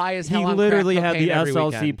gets he high as hell on literally crack had the cocaine every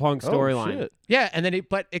SLC weekend. punk storyline. Oh, shit. Yeah, and then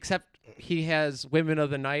but except he has women of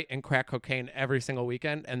the night and crack cocaine every single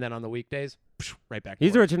weekend, and then on the weekdays, right back. to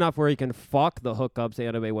He's work. rich enough where he can fuck the hookups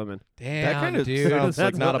anime women. Damn, That kind of dude. sounds like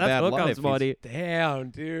That's not a that's bad hookups, life. He's- buddy. Damn,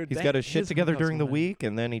 dude. He's That got his shit is together hookups during the money. week,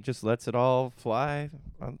 and then he just lets it all fly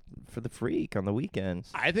for the freak on the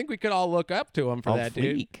weekends. I think we could all look up to him for On that,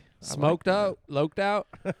 dude. fleek. I Smoked like out, loked out.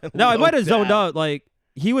 No, I might have Loped zoned out. out. Like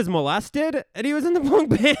he was molested and he was in the punk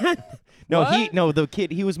band. No, What? the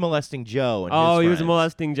kid, he was molesting Joe. And Oh, his he was friends.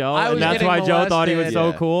 molesting Joe, I was and that's getting why Joe thought he was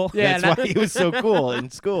molested. so cool. Yeah, That's why he was so cool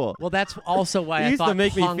in school. Well, that's also why He I used to thought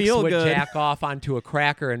make me punks feel would good. jack off onto a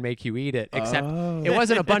cracker and make you eat it. Except Oh. it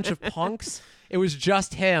wasn't a bunch of punks. It was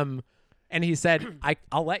just him. And he said,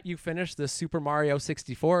 I'll let you finish the Super Mario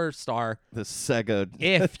 64 star The Sega.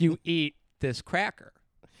 if you eat this cracker.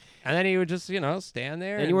 And then he would just, stand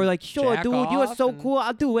there. And you were like, "Sure, jack dude, you are off so and- cool.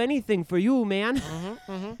 I'll do anything for you, man."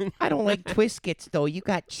 I don't like Twiscuits, though. You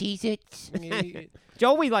got Cheez-Its?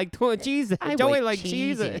 Joey like cheese. I Joey like like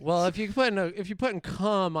cheese. Cheez-It. Well, if you put in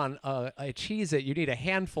cum on a Cheez-It, you need a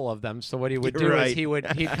handful of them. So what he would do You're is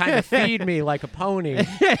right. he'd kind of feed me like a pony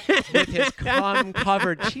with his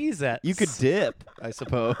cum-covered Cheez-Its. You could dip. I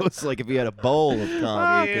suppose. Like if you had a bowl of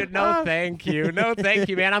cum, you Dude, could. no thank you. No thank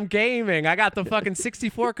you, man. I'm gaming. I got the fucking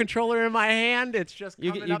 64 controller in my hand. It's just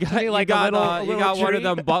You, coming you up to got, me you like got, a little, you got one of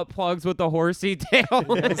them butt plugs with the horsey tail.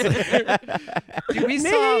 Dude, we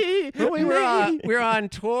saw we were on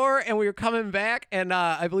tour and we were coming back, and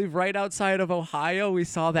I believe right outside of Ohio we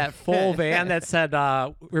saw that full van that said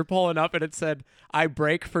we were pulling up and it said "I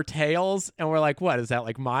brake for tails," and we're like, what is that,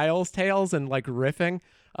 like Miles Tails, and like riffing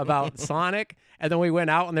about Sonic. And then we went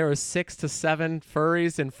out and there was 6 to 7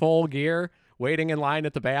 furries in full gear waiting in line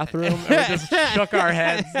at the bathroom, and we just shook our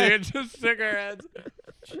heads, dude. Just shook our heads.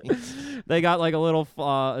 They got like a little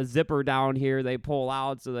zipper down here they pull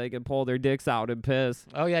out so they can pull their dicks out and piss.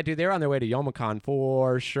 Oh yeah, dude, they're on their way to Youmacon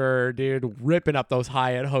for sure, dude. Ripping up those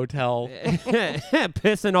Hyatt hotel.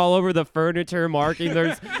 Pissing all over the furniture, marking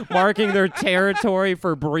their territory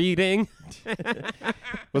for breeding.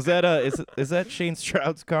 Was that is that Shane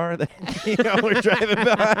Stroud's car that we're driving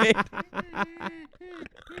behind?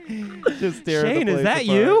 Just tearing Shane, the is that place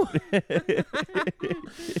you?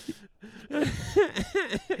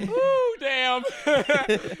 Ooh, damn. Ooh,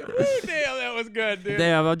 damn, that was good, dude.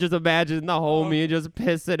 Damn, I'm just imagining the homie just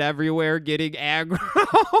pissing everywhere, getting aggro.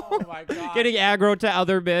 Oh my god. Getting aggro to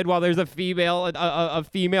other men while there's a female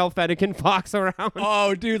Fennekin fox around.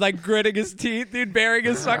 Oh, dude, like gritting his teeth, dude, baring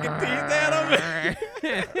his fucking teeth at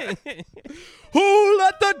him. Who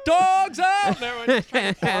let the dogs out? And everyone's just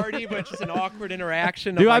trying to party, but just an awkward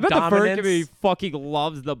interaction Dude, of I like bet the fur dominance. community fucking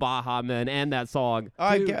loves the Baja Men and that song.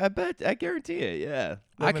 I Dude. bet. I guarantee it. Yeah.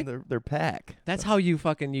 I Them and their pack. That's how you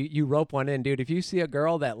fucking you rope one in, dude. If you see a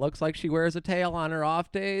girl that looks like she wears a tail on her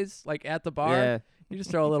off days, like at the bar, Yeah. you just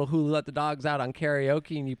throw a little "Who Let the Dogs Out" on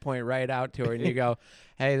karaoke, and you point right out to her, and you go,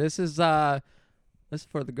 "Hey, this is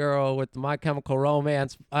for the girl with My Chemical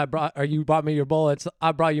Romance. You brought me your bullets.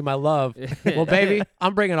 I brought you my love. Well, baby,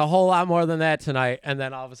 I'm bringing a whole lot more than that tonight." And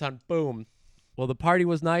then all of a sudden, boom. Well, the party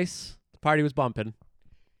was nice. The party was bumping.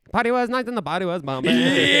 Party was nice and the body was bumping.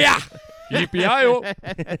 Yeah. Yippee-yi-yo.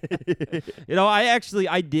 You know,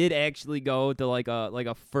 I did actually go to like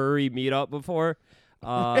a furry meetup before.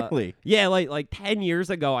 Really? Yeah, like 10 years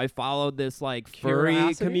ago, I followed this like furry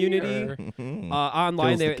Curiosity, community Mhm.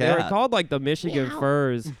 online. Kills the They were cat. called like the Michigan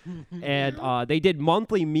Furs, and they did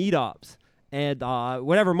monthly meetups. And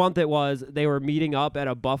whatever month it was, they were meeting up at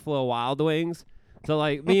a Buffalo Wild Wings. So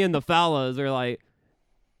like me and the fellas are like,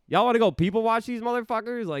 y'all want to go people watch these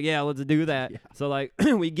motherfuckers? Like, yeah, let's do that. So like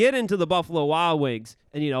we get into the Buffalo Wild Wings,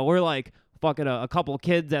 and we're like fucking a couple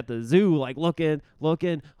kids at the zoo, like looking.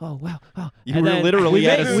 Oh wow, oh. You And were then literally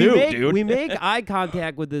at a zoo, dude. We make eye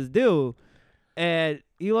contact with this dude, and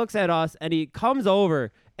he looks at us, and he comes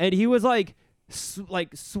over, and he was like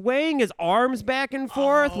swaying his arms back and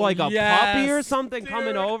forth like a puppy or yes, something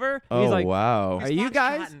coming dude. over. Oh, He's like, wow. "Are you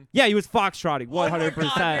guys?" foxtrotting. Yeah, he was foxtrotting, 100%. Oh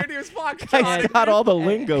my God, dude, he was fucking I got all the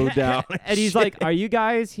lingo down. And he's like, "Are you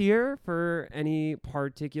guys here for any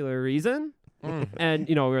particular reason?" And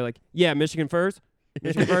we were like, "Yeah, Michigan Furs."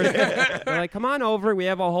 Michigan Furs. They're like, "Come on over. We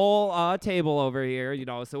have a whole table over here."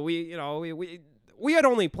 So we had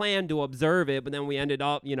only planned to observe it, but then we ended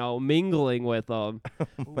up, mingling with them.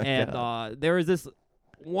 And there was this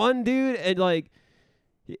one dude, and like,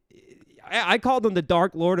 I called him the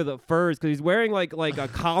Dark Lord of the Furs because he's wearing like a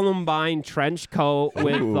Columbine trench coat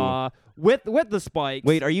with the spikes.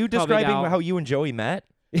 Wait, are you coming describing out. how you and Joey met?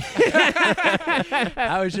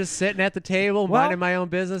 I was just sitting at the table, minding my own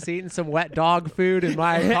business, eating some wet dog food in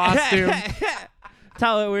my costume.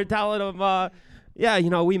 We're telling him,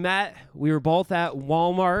 we met. We were both at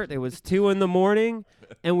Walmart. It was 2 a.m,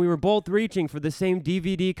 and we were both reaching for the same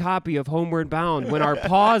DVD copy of Homeward Bound when our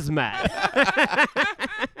paws met.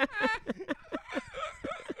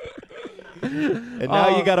 And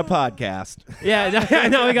now you got a podcast. Yeah,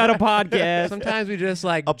 now we got a podcast. Sometimes we just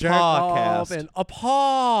like A jerk off podcast. and a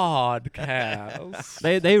podcast.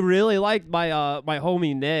 They really liked my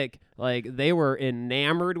homie Nick. Like they were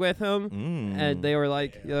enamored with him, and they're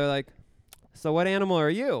like, "So what animal are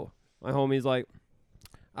you?" My homie's like,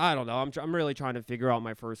 "I don't know. I'm really trying to figure out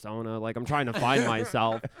my persona. Like I'm trying to find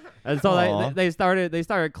myself." And so they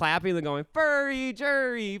started clapping and going, "Furry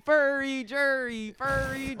jury, furry jury,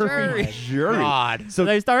 furry jury." Jury. God. So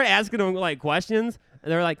they started asking him like questions,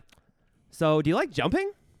 and they're like, "So do you like jumping?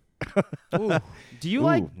 Do you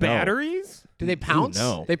like no. batteries?" Do they pounce?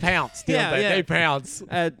 no. They pounce. Don't Yeah, they? yeah. They pounce.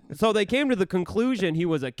 So they came to the conclusion he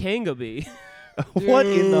was a kangabee. What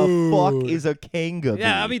in the fuck is a kangabee?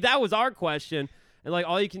 Yeah, I mean that was our question, and like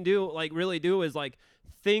all you can do, like really do, is like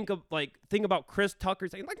think about Chris Tucker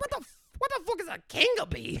saying like, what the the fuck is a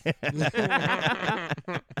kingabee?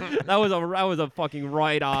 that was a fucking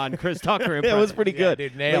right on Chris Tucker impression. That was pretty good.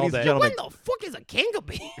 dude, nailed Ladies and it. gentlemen, What the fuck is a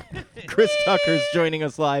kingabee? Chris Tucker's joining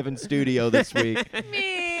us live in studio this week.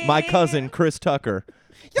 My cousin, Chris Tucker.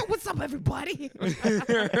 Yo, what's up, everybody? Dude,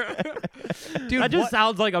 That just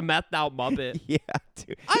sounds like a methed out Muppet. Yeah,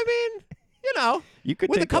 dude. I mean, you know, You could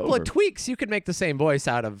with a take couple over. of tweaks, you could make the same voice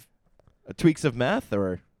out of Tweaks of meth,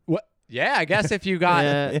 or what? Yeah, I guess if you got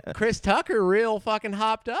Yeah. Chris Tucker real fucking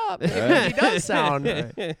hopped up, maybe he does sound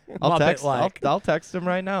I'll text. Muppet-like. I'll text him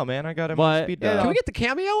right now, man. I got him But, on speed yeah. dial. Can we get the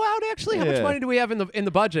cameo out? Actually, how much Yeah. money do we have in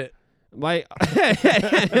the budget? Like,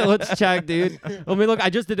 let's check, dude. I mean, look, I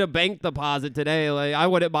just did a bank deposit today. Like, I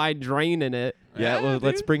wouldn't mind draining it. Yeah, well,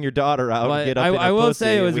 let's dude. bring your daughter out and But get up in I her will pussy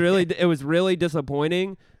say and we- it was really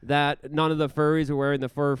disappointing that none of the furries were wearing the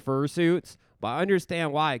fursuits. But I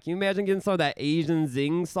understand why. Can you imagine getting some of that Asian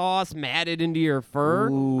zing sauce matted into your fur?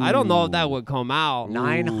 I don't know if that would come out.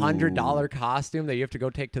 $900 costume that you have to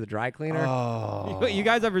go take to the dry cleaner. Oh. You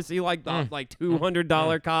guys ever see like the like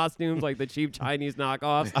 $200 costumes, like the cheap Chinese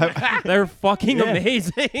knockoffs? They're fucking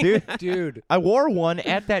amazing. Dude, Dude, I wore one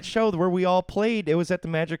at that show where we all played. It was at the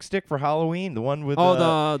Magic Stick for Halloween. The one with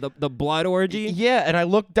the blood orgy. yeah, and I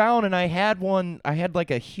looked down and I had one. I had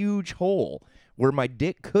like a huge hole where my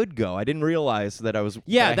dick could go. I didn't realize that I was.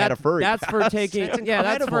 Yeah, that I had a furry. that's for past. taking. That's yeah,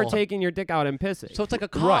 that's for incredible. taking your dick out and pissing. so it's like a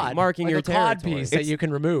cod, Right, marking like your a cod territory. piece that It's- you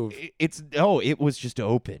can remove. It was just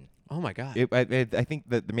open. Oh my god. I think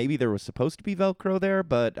that maybe there was supposed to be Velcro there,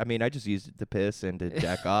 but I mean, I just used it to piss and to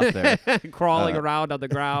jack off there. Crawling around on the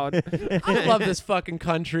ground. I love this fucking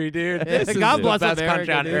country, dude. This is God the bless best America,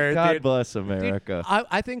 country on dude. earth, God dude. bless Dude, America.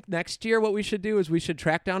 I think next year what we should do is we should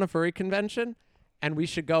track down a furry convention, and we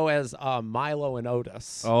should go as Milo and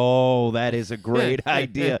Otis. Oh, that is a great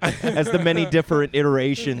idea. As the many different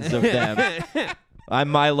iterations of them. I'm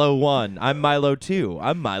Milo 1. I'm Milo 2.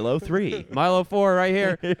 I'm Milo 3. Milo 4 right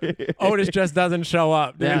here. Otis just doesn't show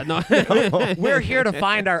up, dude. Yeah, no. We're here to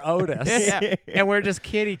find our Otis, and we're just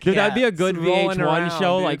kitty cats. Dude, that'd be a good rolling VH1 around,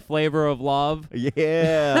 show, dude. like Flavor of Love.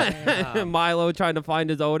 Yeah. Milo trying to find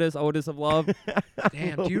his Otis of Love.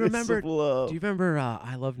 Damn, do you Otis remember? of Love. Do you remember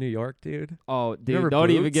I Love New York, dude? Oh, dude, Remember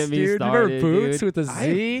don't even Boots, get me dude? started, You remember Boots dude. with a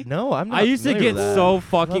Z? No, I'm not. I used to familiar get with that. so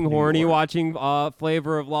fucking Love New horny York. watching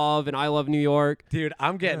Flavor of Love and I Love New York. Dude, I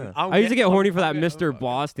I used to get horny for that Mr.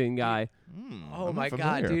 Boston guy. Oh I'm my not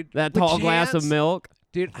god, familiar. dude. That With tall glass of Chance- milk.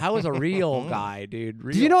 Dude, I was a real guy, dude.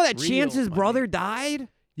 Real, Did you know that real Chance's funny. brother died?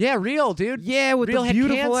 Yeah, real, dude. Yeah, with Real the had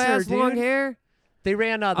beautiful cancer, ass long dude. hair. They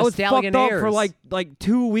ran the I was Stallion fucked up Airs. for like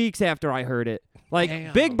 2 weeks after I heard it. Like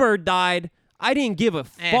Damn. Big Bird died. I didn't give a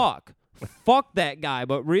Eh. fuck. Fuck that guy.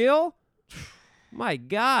 But real? My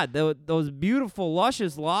God, those beautiful,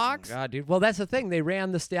 luscious locks. God, dude. Well, that's the thing. They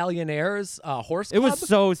ran the Stallion Airs horse It club. was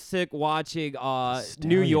so sick watching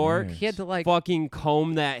New York Airs. He had to like, fucking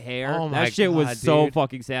comb that hair. Oh my that shit was God, so dude.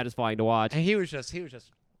 fucking satisfying to watch. and he was just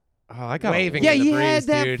Oh, I got waving. Yeah, in the he breeze, had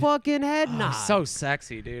that dude. fucking head Oh, nod. so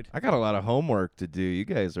sexy, dude. I got a lot of homework to do. You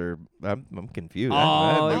guys are. I'm confused. Oh,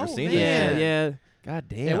 I've never oh, seen yeah, this. yeah. God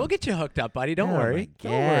damn. Yeah, we'll get you hooked up, buddy. Don't Oh, worry. my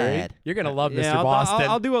Don't worry. God. You're gonna love Mr. Yeah, Boston.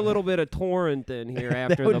 I'll do a little bit of torrenting here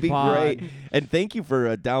after that would the be pod. great. And thank you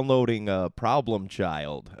for downloading Problem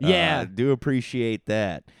Child. Yeah. Do appreciate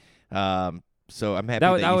that. So I'm happy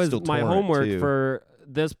that, That you was still my torrent, homework too. for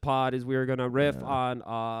this pod is we were gonna riff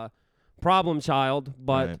on Problem Child,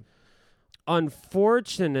 but Right.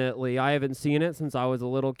 unfortunately I haven't seen it since I was a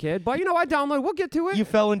little kid. But I download. We'll get to it. You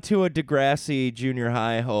fell into a Degrassi junior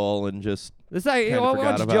high hole and just This like kinda watch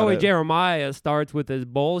forgot about Joey it. Jeremiah starts with his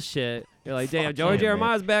bullshit. You're like, damn, Joey yeah, man.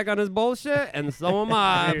 Jeremiah's back on his bullshit, and so am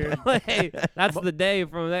I. Like, that's the day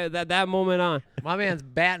from that moment on. My man's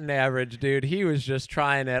batting average, dude. He was just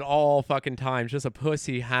trying at all fucking times, just a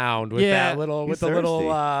pussy hound with Yeah. that little, He's with the little,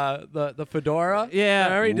 thirsty. the fedora.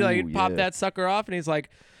 Yeah. Remember he'd Ooh, pop yeah. that sucker off, and he's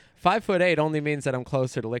like, 5'8" only means that I'm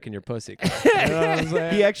closer to licking your pussy. You know what I'm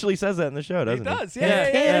saying? he actually says that in the show, doesn't he? does, yeah,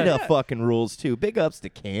 yeah. Canada yeah. fucking rules too. Big ups to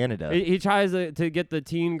Canada. He tries to get the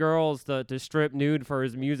teen girls to strip nude for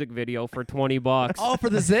his music video for $20. Oh,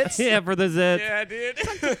 for the zits? Yeah, for the zits. Yeah, dude.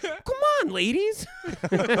 Come on, ladies.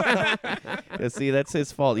 Yeah, see, that's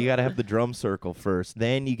his fault. You got to have the drum circle first,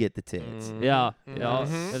 then you get the tits. Yeah.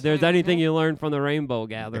 If there's anything you learn from the Rainbow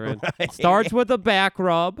Gathering, starts with a back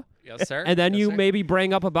rub, Yes, sir. and then Yes, you sir. maybe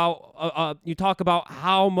bring up about you talk about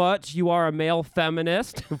how much you are a male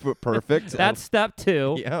feminist. Perfect. That's step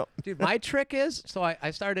 2. yeah. Dude, my trick is, so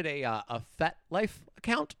I started a FetLife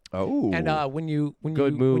account. Oh. And when you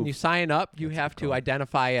Good move. when you sign up, you have to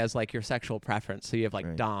identify as like your sexual preference. So you have like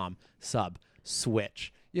Right. dom, sub,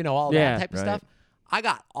 switch, all Yeah, that type of right. stuff. I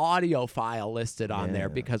got audio file listed on there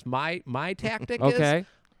because my tactic Okay.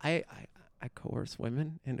 is I coerce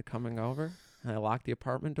women into coming over. And I lock the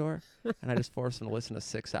apartment door, and I just force them to listen to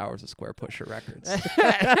 6 hours of Square Pusher records.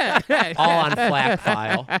 All on FLAC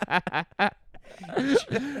file.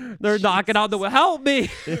 They're knocking on the window. Help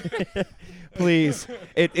me! Please.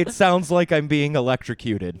 It sounds like I'm being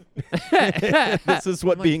electrocuted. This is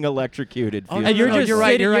what being electrocuted feels And you're like. just you're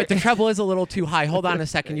right. sitting- You're right. The treble is a little too high. Hold on a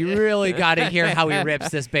second. You really got to hear how he rips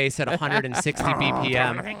this bass at 160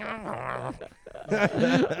 BPM.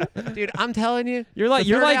 Dude, I'm telling you, You're like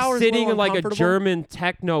the 30 hours is a sitting little in like a uncomfortable. German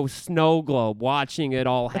techno snow globe, watching it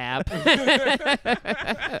all happen.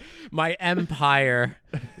 My empire,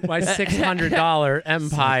 my $600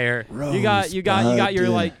 empire. You got your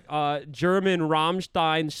like German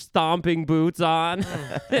Rammstein stomping boots on.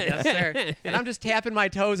 Yes, sir. And I'm just tapping my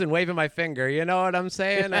toes and waving my finger. You know what I'm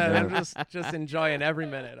saying? And I'm just enjoying every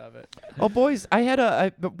minute of it. Oh, boys,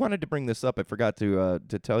 I wanted to bring this up. I forgot to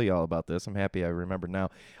tell you all about this. I'm happy I remember now.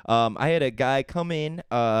 I had a guy come in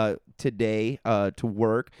today to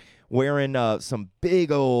work wearing some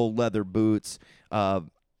big old leather boots,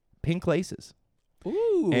 pink laces.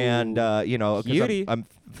 Ooh. And, 'cause Cutie. I'm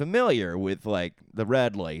familiar with, like, the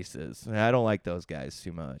red laces. And I don't like those guys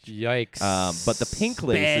too much. Yikes. But the pink Bad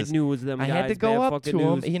laces, news, them I guys. had to go bad up fucking to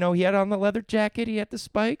news. him. He had on the leather jacket. He had the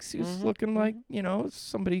spikes. He was looking like,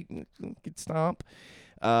 somebody could stomp.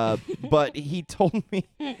 But he told me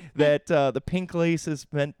that the pink laces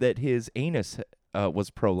meant that his anus was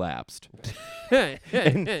prolapsed,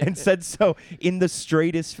 and said so in the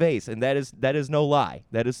straightest face, and that is no lie.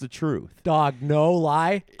 That is the truth. Dog, no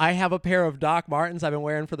lie. I have a pair of Doc Martens I've been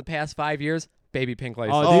wearing for the past 5 years. Baby pink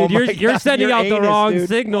laces. Oh, dude, my you're God, sending your out the anus, wrong dude.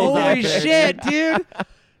 signals. out Holy there. shit, dude.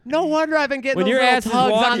 No wonder I've been getting When those your little ass is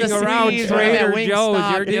tugs on the walking around sleeves or at Trader Wingstop,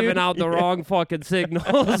 Joe's, you're dude. giving out the wrong fucking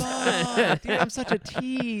signals. Fuck, dude, I'm such a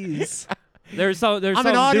tease. there's I'm some an dude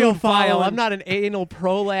audiophile. filing. I'm not an anal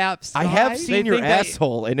prolapse. I have guy. seen They your think that-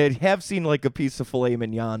 asshole, and I have seen like a piece of filet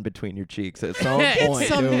mignon between your cheeks at some point. It's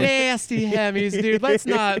some dude. nasty hemis, dude. Let's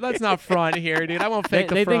not front here, dude. I won't They, fake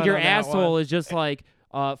the they front think your on that asshole one. is just like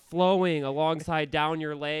flowing alongside down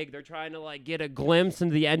your leg. They're trying to like get a glimpse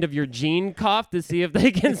into the end of your jean cuff to see if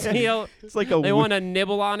they can see. It's like a They want to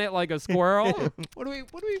nibble on it like a squirrel. What do we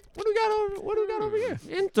got over here?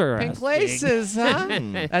 Interesting. Pink laces, huh?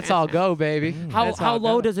 That's all go, baby. How That's how all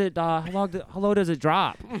low go. does it how low does it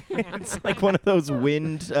drop? It's like one of those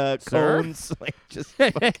wind cones, like just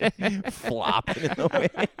fucking flopping in the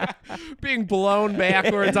wind. being blown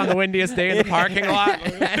backwards on the windiest day in the parking lot?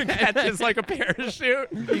 Catches like a parachute.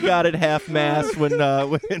 You got it half mast when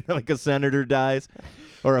like a senator dies,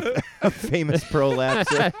 or a famous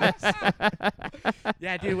prolapser.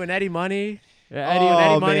 Yeah, dude. When Eddie Money. Eddie, Oh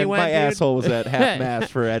Eddie Money man, went, my dude. asshole was at half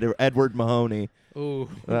mast for Edward Mahoney. Ooh,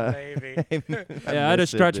 Uh, baby. yeah, I had to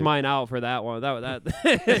miss it, stretch dude. mine out for that one. That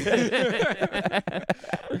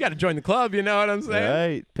You got to join the club. You know what I'm saying?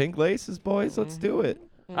 Right, pink laces, boys. Let's do it.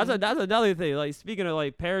 that's another thing. Like speaking of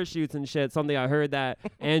like parachutes and shit, something I heard that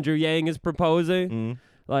Andrew Yang is proposing.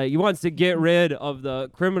 Like he wants to get rid of the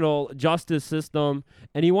criminal justice system,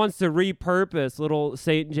 and he wants to repurpose little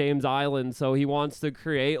St. James Island. So he wants to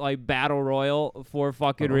create like battle royal for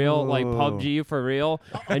fucking real, like PUBG for real,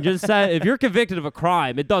 and just say if you're convicted of a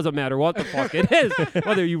crime, it doesn't matter what the fuck it is,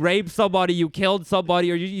 whether you raped somebody, you killed somebody,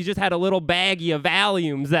 or you just had a little baggie of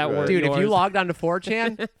Valiums that were Dude, if you yours. logged on to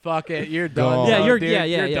 4chan, fuck it, you're done. Gone. Yeah, you're dude. yeah,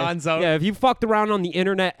 you're yeah. done. So Yeah, if you fucked around on the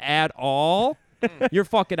internet at all, you're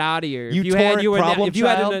fucking out of here. You if torrent problem if you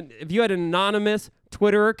had child? if you had an anonymous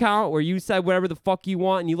Twitter account where you said whatever the fuck you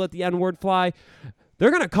want and you let the N-word fly, they're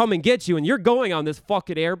gonna come and get you, and you're going on this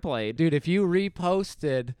fucking airplane. dude, if you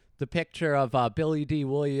reposted the picture of Billy D.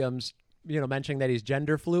 Williams, mentioning that he's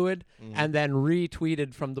gender fluid, and then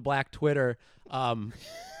retweeted from the Black Twitter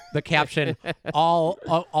the caption,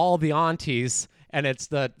 all the aunties, and it's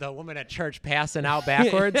the woman at church passing out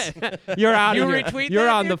backwards. You're out You of here. retweet You're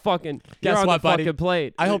that, on dude? the fucking. Guess you're on what, the buddy? fucking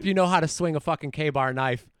plate. I hope you know how to swing a fucking K-bar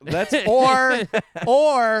knife. That's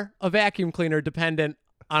or a vacuum cleaner, dependent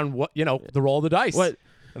on what the roll of the dice. What?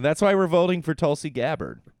 that's why we're voting for Tulsi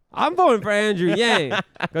Gabbard. I'm voting for Andrew Yang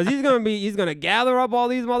because he's gonna gather up all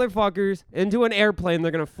these motherfuckers into an airplane.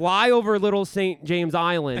 They're gonna fly over little St. James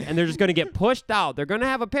Island, and they're just gonna get pushed out. They're gonna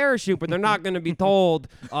have a parachute, but they're not gonna be told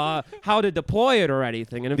how to deploy it or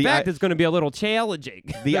anything. And in fact, it's gonna be a little challenging.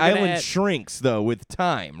 The They're gonna island add- shrinks though with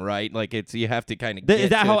time, right? Like you have to kind of. Is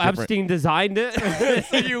that how Epstein designed it?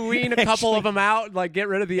 So you wean a couple of them out, like get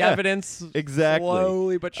rid of the evidence Exactly.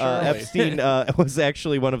 slowly but surely. Epstein was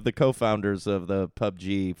actually one of the co-founders of the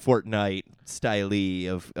PUBG Fortnite style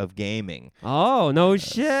of gaming. Oh, no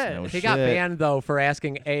shit. No He got shit. banned though for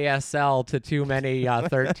asking ASL to too many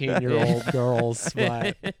 13-year-old girls.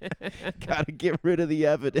 But Gotta get rid of the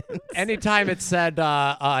evidence. anytime it said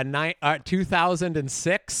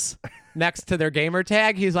 2006 next to their gamer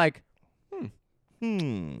tag, he's like, "What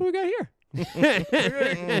we got here?"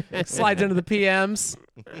 Slides into the PMs.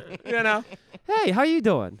 You know. Hey, how you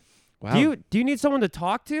doing? Wow. Do you need someone to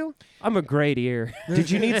talk to? I'm a great ear. Did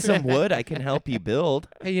you need some wood? I can help you build.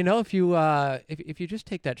 Hey, you know, if you just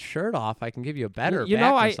take that shirt off, I can give you a better. You back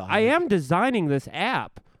know, I massage. am designing this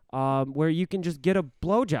app where you can just get a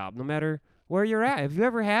blowjob no matter where you're at. Have you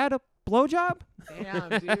ever had a blowjob? Damn,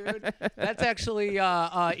 dude. That's actually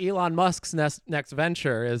Elon Musk's next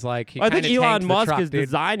venture. Is like he I think kinda Elon tanked the Musk truck, is dude.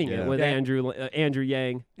 designing Yeah. it with Yeah. Andrew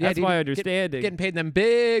Yang. Yeah, That's dude, my understanding. Getting paid them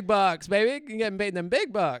big bucks, baby. Getting paid them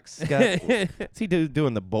big bucks. Is he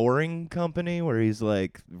doing the boring company where he's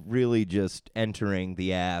like really just entering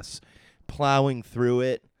the ass, plowing through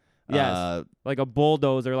it? Yes. Like a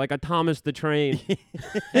bulldozer, like a Thomas the Train.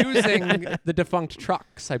 Using the defunct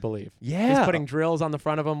trucks, I believe. Yeah. He's putting drills on the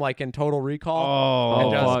front of them, like in Total Recall. Oh, and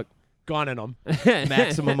Oh, just fuck. gunning them.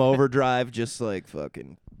 maximum overdrive, just like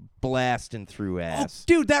fucking blasting through Oh, ass.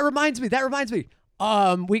 dude, that reminds me.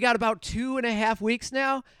 We got about 2.5 weeks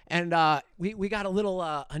now, and we got a little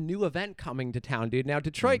a new event coming to town, dude. Now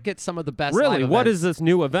Detroit gets some of the best. Really? live What events. is this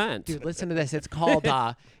new event? Dude, listen to this. It's called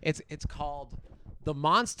it's called the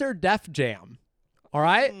Monster Def Jam. All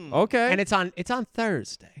right, Okay. and it's on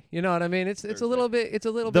Thursday. You know what I mean? It's a little bit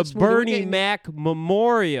the bit smoother. We're Bernie getting- Mac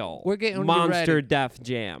Memorial we're getting Monster ready. Def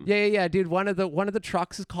Jam. Yeah, dude. One of the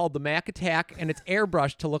trucks is called the Mac Attack, and it's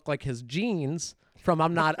airbrushed to look like his jeans. From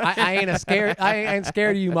I ain't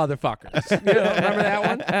scared of you motherfuckers. You know, remember that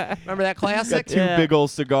one? Remember that classic? Got two big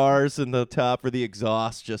old cigars in the top for the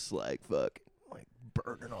exhaust, just like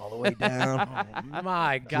burning all the way down.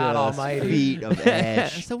 My God Just Almighty! feet of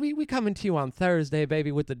ash. So we coming to you on Thursday,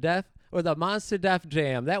 baby, with the Monster Def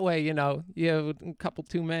Jam. That way, you know, you have a couple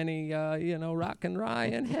too many, Rock and Rye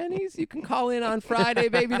and Hennies. You can call in on Friday,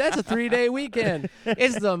 baby. That's a 3-day weekend.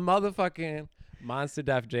 It's the motherfucking Monster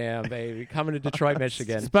Def Jam, baby, coming to Detroit,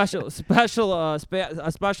 Michigan. Special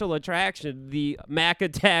attraction. The Mac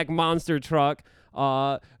Attack monster truck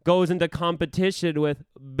goes into competition with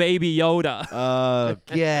Baby Yoda. Oh,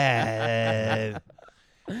 yeah.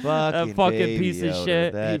 That fucking Baby piece of Yoda,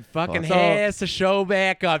 shit. that He fucking So- has to show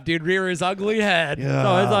back up, dude. Rear his ugly head.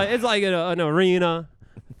 So it's like an arena.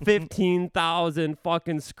 15,000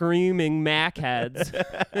 fucking screaming Mac heads.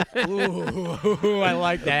 Ooh, I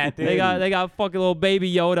like that, dude. They got fucking little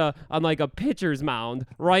Baby Yoda on like a pitcher's mound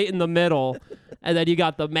right in the middle. And then you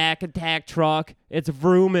got the Mac Attack truck. It's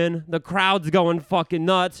vrooming. The crowd's going fucking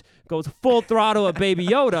nuts. Goes full throttle at Baby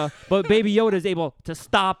Yoda, but Baby Yoda is able to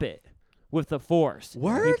stop it with the force.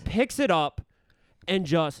 Word? He picks it up and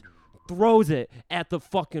just throws it at the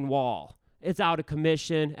fucking wall. It's out of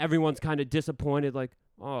commission. Everyone's kind of disappointed, like,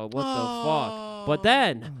 oh, what the fuck?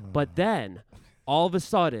 But then, all of a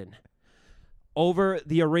sudden, over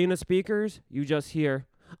the arena speakers, you just hear,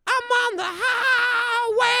 I'm on the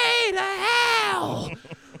highway to hell.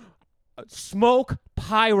 Smoke,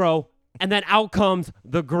 pyro, and then out comes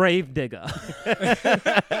the Gravedigger.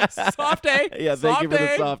 Soft day. Yeah, thank you for the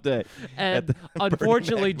day. soft day. And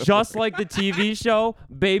unfortunately, just like the TV show,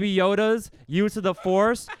 Baby Yoda's use of the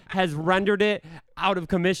Force has rendered it out of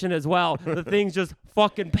commission as well. The thing's just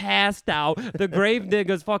fucking passed out. The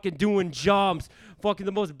Gravedigger's fucking doing jumps. Fucking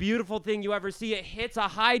the most beautiful thing you ever see. It hits a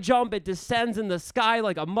high jump. It descends in the sky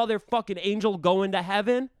like a motherfucking angel going to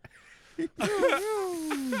heaven.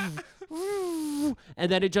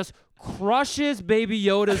 And then it just crushes Baby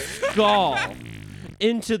Yoda's skull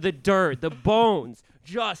into the dirt. The bones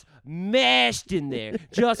just mashed in there.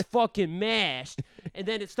 Just fucking mashed. And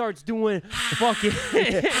then it starts doing fucking...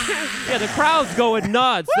 yeah, the crowd's going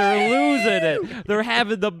nuts. They're losing it. They're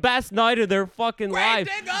having the best night of their fucking life.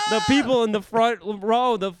 The people in the front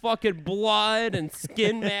row, the fucking blood and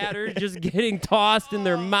skin matter just getting tossed in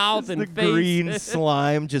their mouth and The face. green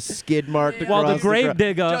slime just skid marked While the across ground.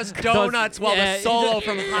 Gravedigger Just donuts while yeah, the solo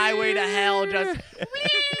from Highway to Hell just...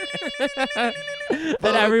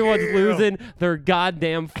 that everyone's losing their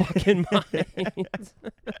goddamn fucking minds.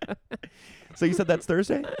 So you said that's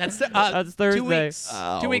Thursday? That's That's Thursday. 2 weeks.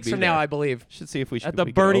 Oh, 2 we'll weeks be from there. now, I believe. Should see if we should At the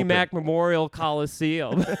we can Bernie open Mac Memorial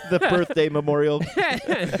Coliseum. the birthday memorial.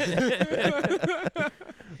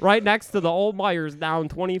 Right next to the Old Myers down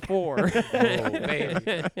 24. Oh,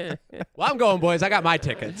 baby. Well, I'm going, boys. I got my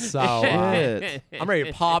tickets, so Shit. I'm ready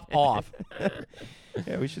to pop off.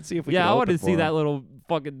 Yeah, we should see if we Yeah, can I open want to for see him. that little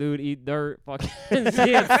fucking dude eat dirt. Fucking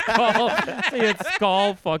see its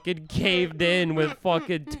skull fucking caved in with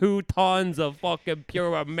fucking 2 tons of fucking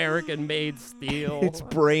pure American-made steel. Its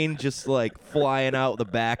brain just like flying out the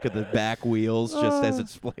back of the back wheels just as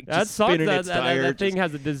it's like That just sucks. spinning its tire. That thing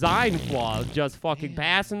has a design flaw. Just fucking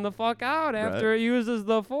passing the fuck out after it uses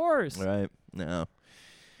the force. Right. No.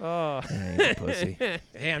 Oh. Hey, pussy.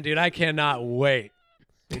 Damn, dude, I cannot wait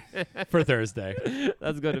for Thursday.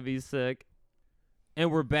 That's gonna be sick. And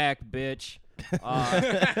we're back, bitch.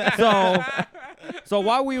 So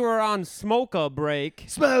while we were on Smoko break,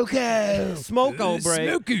 Smoko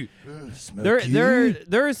break,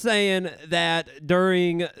 they're saying that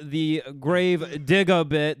during the grave digga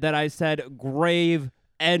bit that I said grave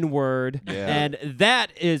N-word, and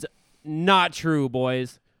that is not true,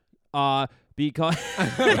 boys. Because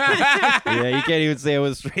Yeah, you can't even say it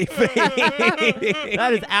was straight face. that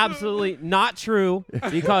is absolutely not true.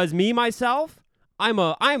 Because me myself, I'm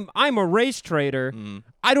a race trader.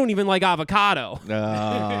 I don't even like avocado. Oh,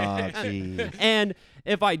 jeez. And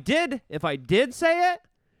if I did say it,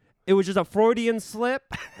 it was just a Freudian slip,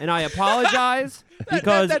 and I apologize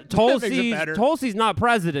because that makes it better. Tulsi's not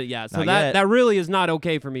president yet, so Not that yet. that really is not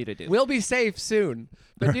okay for me to do. We'll be safe soon.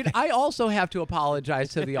 But, dude, I also have to apologize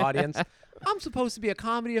to the audience. I'm supposed to be a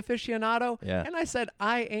comedy aficionado, and I said,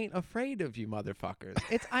 I ain't afraid of you motherfuckers.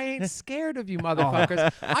 I ain't scared of you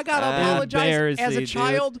motherfuckers. I got to apologize. As a Embarrassing, dude.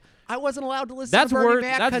 child, I wasn't allowed to listen That's to Bernie worse.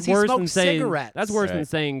 Mac That's because he worse smoked than saying. cigarettes. That's worse than Right.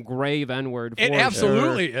 saying grave N-word. It for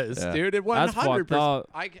absolutely sure. is, Yeah. dude. It That's 100%. fucked up.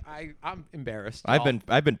 I'm embarrassed. I've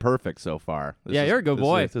y'all. been perfect so far. Yeah, you're a good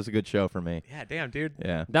boy. This is a good show for me. Yeah, damn, dude.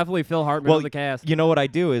 Yeah. Definitely Phil Hartman Well, of the cast. you know what I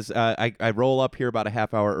do is I roll up here about a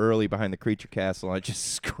half hour early behind the Creature Castle. And I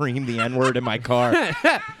just scream the N-word in my car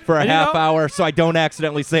for a And you half know- hour so I don't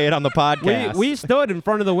accidentally say it on the podcast. We stood in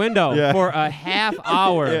front of the window Yeah. for a half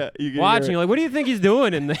hour Yeah, you can hear watching. it. Like, what do you think he's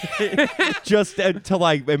doing in there? just until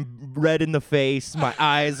I am red in the face. My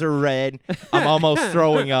eyes are red. I'm almost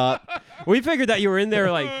throwing up. We figured that you were in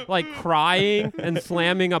there like crying and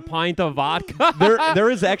slamming a pint of vodka.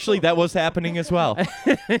 There is actually that was happening as well.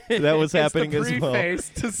 That was happening it's the as well. preface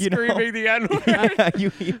to You know? screaming the N-word.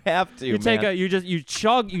 you have to. You take man. you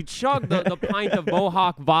chug the pint of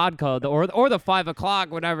Mohawk vodka or the 5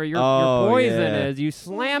 o'clock whatever your poison yeah. is. You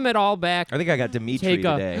slam it all back. I think I got Dimitri Take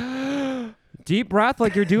a- today. Deep breath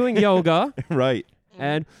like you're doing yoga Right.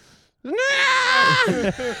 and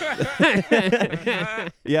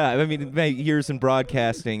Yeah, I mean, my years in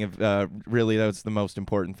broadcasting have really that was the most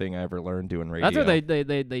important thing I ever learned doing radio. that's what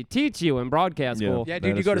they teach you in broadcast Yeah. school. Yeah, That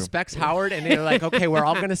dude, you is go to true. Specs Howard and they're like, okay, we're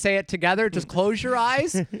all going to say it together. Just close your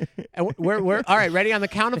eyes. And we're all right, ready on the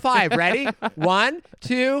count of 5. Ready? 1,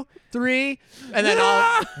 2, 3. And then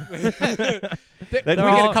all. We get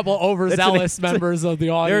a couple overzealous members of the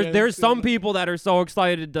audience. There's some people that are so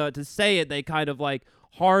excited to say it, they kind of like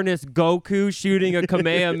harness Goku shooting a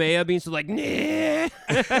Kamehameha beam. So like, nah.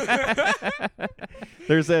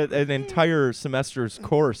 There's an entire semester's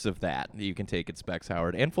course of that you can take at Specs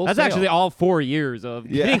Howard and Full That's Sail. actually all 4 years of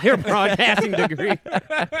getting your broadcasting degree.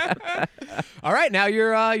 All right, now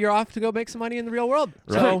you're off to go make some money in the real world.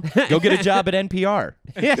 Right. So Go get a job at NPR.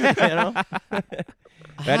 You know?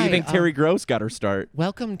 How do you think Terry Gross got her start?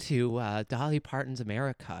 welcome to Dolly Parton's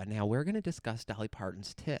America. Now we're going to discuss Dolly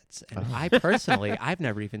Parton's tits. And I personally, I've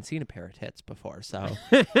never even seen a pair of tits before. So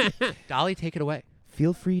Dolly, take it away.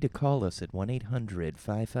 Feel free to call us at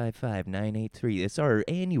 1-800-555-983. It's our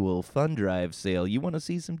annual fund drive sale. You want to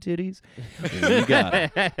see some titties? You got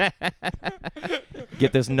it.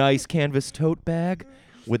 Get this nice canvas tote bag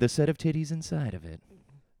with a set of titties inside of it.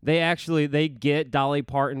 They get Dolly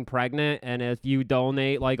Parton pregnant, and if you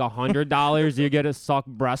donate like $100, you get to suck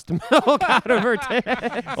breast milk out of her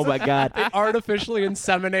tits. Oh, my God. Artificially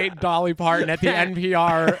inseminate Dolly Parton at the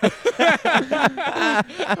NPR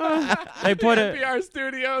They put it. NPR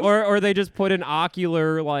studios. Or they just put an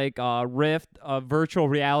ocular like Rift, a virtual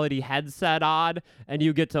reality headset on, and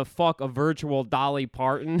you get to fuck a virtual Dolly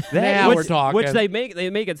Parton. Now which, we're talking. Which they make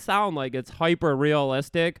it sound like it's hyper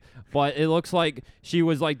realistic, but it looks like she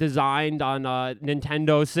was like designed on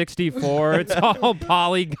Nintendo 64. It's all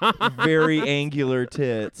polygon. Very angular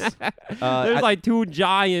tits. There's like 2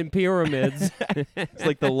 giant pyramids. It's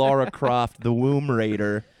like the Lara Croft, the Womb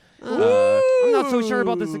Raider. I'm not so sure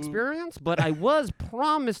about this experience, but I was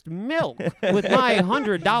promised milk with my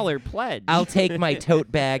 $100 pledge. I'll take my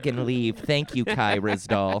tote bag and leave. Thank you, Kai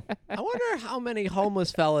Rizdal. I wonder how many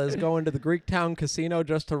homeless fellas go into the Greektown casino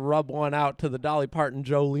just to rub one out to the Dolly Parton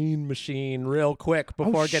Jolene machine real quick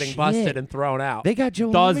before getting shit. busted and thrown out. They got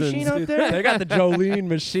Jolene Dozens. machine out there? They got the Jolene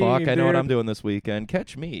machine. Fuck, I know what dude. I'm doing this weekend.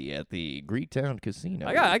 Catch me at the Greektown Casino.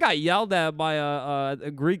 I got yelled at by a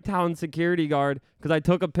Greektown security guard because I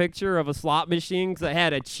took a picture of a slot machine because it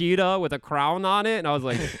had a cheetah with a crown on it, and I was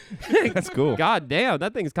like, That's cool. God damn,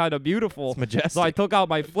 that thing's kind of beautiful. It's majestic. So I took out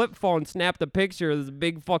my flip phone, snapped a picture. This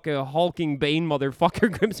big fucking hulking Bane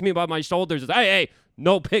motherfucker grips me by my shoulders. Says, hey,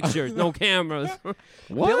 no pictures, no cameras.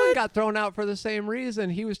 Dylan got thrown out for the same reason.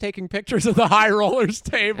 He was taking pictures of the high rollers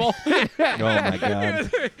table. Oh, my God.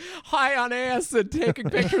 High on acid, taking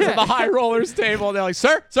pictures of the high rollers table. And they're like,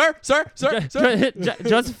 sir.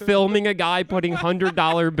 Just filming a guy putting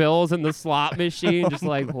 $100 bills in the slot machine. Just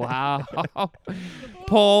like, wow.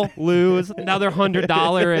 Pull, lose, another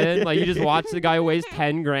 $100 in. Like, you just watch the guy who weighs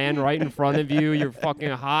 10 grand right in front of you. You're fucking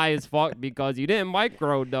high as fuck because you didn't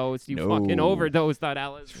microdose. You fucking No. overdosed on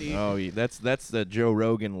LSD. Oh, yeah, that's the Joe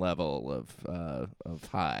Rogan level of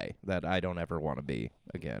high that I don't ever want to be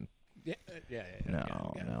again. Yeah. No.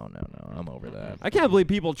 I'm over that. I can't believe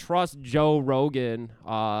people trust Joe Rogan.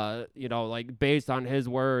 Like based on his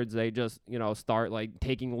words, they just, start like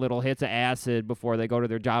taking little hits of acid before they go to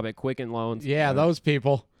their job at Quicken Loans. Yeah, those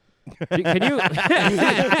people. Can you?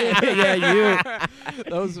 Yeah, you.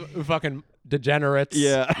 Those fucking degenerates.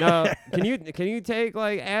 Yeah. No, can you take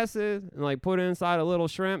like acid and like put it inside a little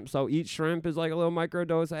shrimp so each shrimp is like a little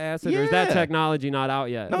microdose of acid? Or is that Yeah. technology not out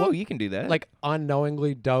yet? No, you can do that. Like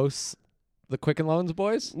unknowingly dose the Quicken Loans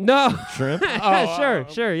boys? No. shrimp.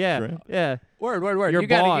 Sure, yeah. Shrimp. Yeah. Word. Your You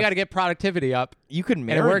boss. gotta get productivity up. You can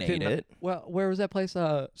And it worked marinate in it. Well, where was that place?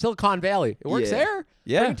 Silicon Valley. It works Yeah. there.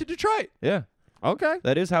 Yeah. Bring it to Detroit. Yeah. Okay.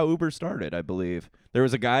 That is how Uber started, I believe. There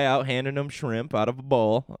was a guy out handing them shrimp out of a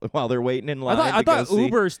bowl while they're waiting in line. I to go thought see.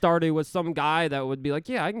 Uber started with some guy that would be like,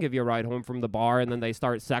 yeah, I can give you a ride home from the bar, and then they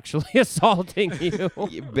start sexually assaulting you.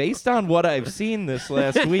 Based on what I've seen this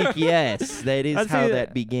last week, yes, that is how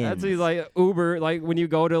that begins. That's like Uber, like when you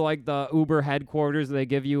go to like the Uber headquarters and they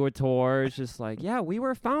give you a tour, it's just like, yeah, we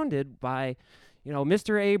were founded by,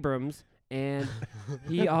 Mr. Abrams. And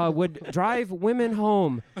he would drive women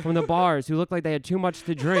home from the bars who looked like they had too much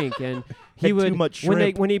to drink, and he Had would too much when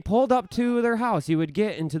shrimp. when he pulled up to their house, he would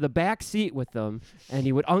get into the back seat with them, and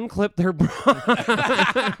he would unclip their bra.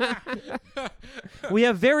 We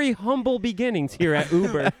have very humble beginnings here at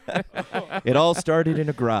Uber. It all started in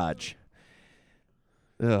a garage.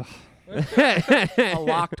 Ugh. A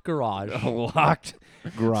locked garage. A locked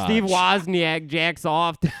garage. Steve Wozniak jacks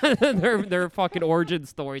off to their fucking origin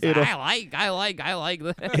stories. It'll- I like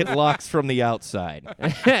that. It locks from the outside.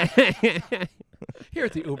 Here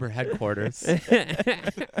at the Uber headquarters.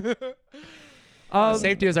 Um,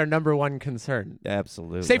 Safety is our number one concern.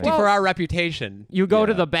 Absolutely. Safety for our reputation. You go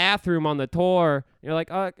to Yeah. the bathroom on the tour. You're like,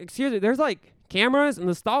 excuse me, there's like cameras in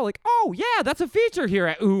the stall. Like, oh yeah, that's a feature here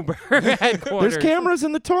at Uber headquarters. There's cameras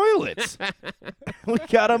in the toilets. We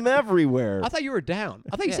got them everywhere. I thought you were down.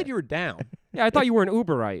 I thought you said you were down. Yeah, I thought you were an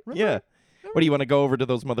Uberite. Yeah. What do you want to go over to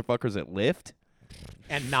those motherfuckers at Lyft?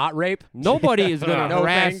 And not rape? Nobody is gonna No,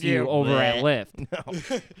 harass thank you you. over at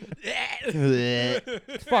Lyft.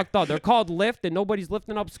 It's fucked up. They're called Lyft, and nobody's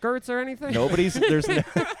lifting up skirts or anything. Nobody's. There's. No,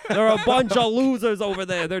 They're a bunch of losers over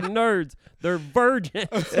there. They're nerds. They're virgins.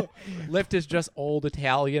 Lyft is just old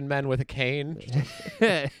Italian men with a cane.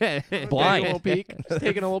 Taking a Blind. little peek. Just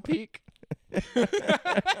taking a little peek.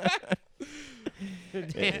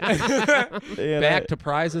 Back to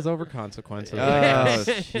prizes over consequences. Oh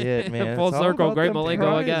shit, man! Full It's all circle, about Great them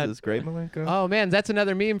Malenko again. prizes. Great Malenko. Oh man, that's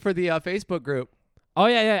another meme for the Facebook group. Oh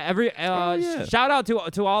yeah. Every yeah. shout out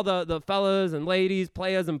to all the fellas and ladies,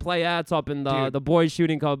 players and playettes up in Dude. the Boys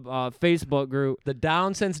Shooting Club Facebook group. The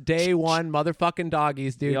down since day one motherfucking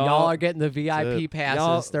doggies, dude. Y'all- Y'all are getting the VIP it. passes,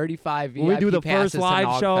 Y'all- 35 VIP When we do the passes first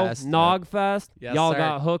live to show, Nogfest. Nogfest, Yes, y'all sir.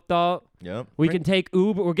 got hooked up. Yep. We can take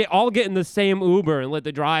Uber. We're all getting the same Uber and let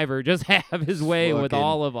the driver just have his way with Fucking-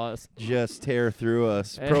 all of us. Just tear through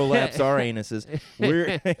us. Prolapse our anuses.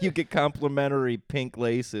 You get complimentary pink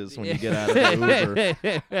laces when you get out of the Uber.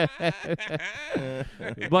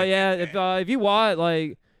 But yeah, if you want,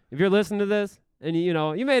 like, if you're listening to this and you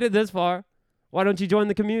made it this far, why don't you join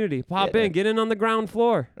the community? Pop Yeah. in, get in on the ground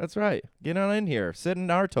floor. That's right. Get on in here. Sit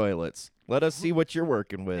in our toilets. Let us see what you're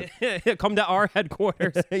working with. Come to our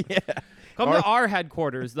headquarters. Yeah. Come to our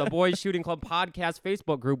headquarters, the Boys Shooting Club podcast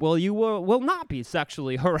Facebook group. Well, you will not be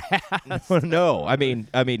sexually harassed. No, I mean,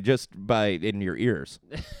 just by in your ears.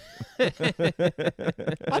 I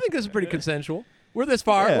think this is pretty consensual. We're this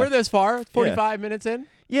far. Yeah. We're this far. 45 minutes in.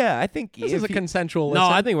 Yeah, I think This is a consensual listen.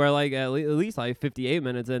 No, I think we're like at least like 58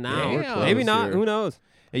 minutes in now. we're Damn. close Maybe not. here. Who knows?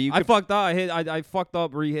 Hey, you I could- fucked up. I fucked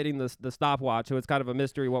up re-hitting the stopwatch, so it's kind of a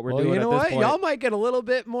mystery what we're well, doing you know at this what? point. Y'all might get a little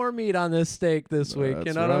bit more meat on this steak this week. You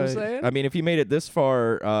That's know what I'm right. saying? I mean, if you made it this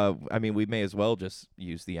far, I mean, we may as well just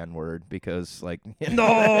use the N-word because, like, No,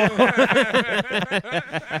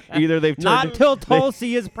 either they've turned not it- till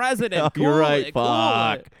Tulsi is president. Oh, Cool you're right. it, cool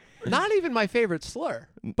Fuck. it. Not even my favorite slur.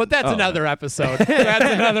 But that's Oh. another episode. That's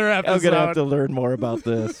another episode. I'm gonna have to learn more about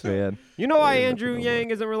this, man. You know why Andrew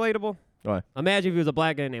Yang isn't relatable? Why? Imagine if he was a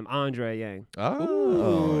black guy named Andre Yang.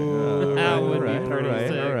 Oh, That all would be right, pretty all right,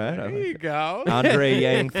 sick. all right. There you go. Andre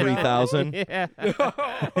Yang 3000, Yeah.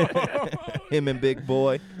 him and Big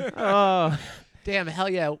Boy. Oh. Damn, hell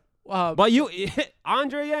yeah. But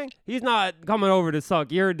Andre Yang, he's not coming over to suck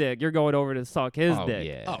your dick. You're going over to suck his dick.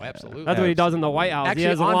 Yeah. Oh, absolutely. That's what he does in the White House. Actually, he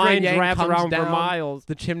has Andre lines Yang wrapped comes around for down miles.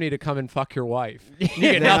 the chimney to come and fuck your wife. You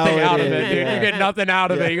get Now nothing it out of is, it, dude. yeah. You get nothing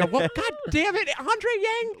out of it. You go, well, God damn it, Andre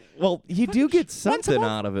Yang. Well, you do get once a something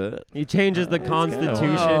month? out of it. He changes the Constitution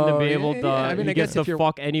to Oh, be yeah, able yeah, to. yeah. I mean, I he gets guess if to you're-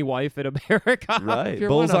 fuck any wife in America. Right. you're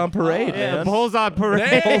Bulls one of- on parade, Yeah, man. bulls on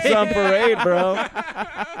parade. Bulls on parade, bro.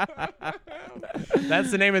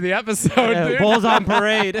 That's the name of the episode, Yeah, dude. bulls on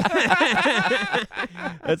parade.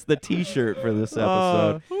 That's the T-shirt for this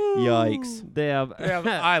episode. Yikes. Damn.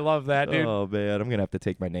 Yeah, I love that, dude. Oh man, I'm gonna have to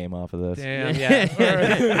take my name off of this. Damn, yeah.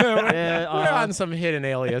 Yeah, We're on some hidden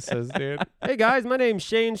aliases, dude. Hey guys, my name's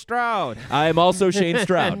Shane Stroud. I am also Shane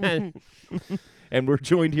Stroud, and we're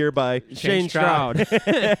joined here by Shane Stroud.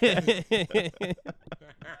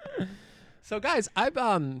 So, guys, I've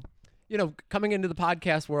coming into the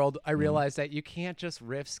podcast world, I realized that you can't just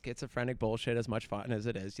riff schizophrenic bullshit as much fun as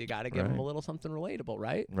it is. You got to give them a Right. little something relatable,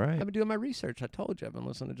 right? Right. I've been doing my research. I told you I've been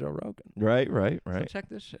listening to Joe Rogan. right. So check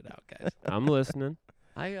this shit out, guys. I'm listening.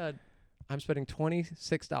 I'm spending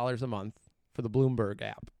 $26 a month for the Bloomberg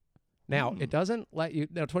app. Now, it doesn't let you.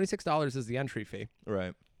 Now, $26 is the entry fee.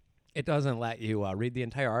 Right. It doesn't let you read the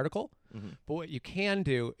entire article. Mhm. But what you can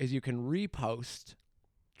do is you can repost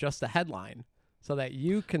just the headline so that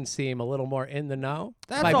you can seem a little more in the know.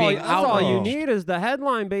 That's by all. being That's all you outraged. need is the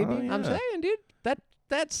headline, baby. Oh, yeah. I'm saying, dude,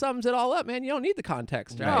 that sums it all up, man. You don't need the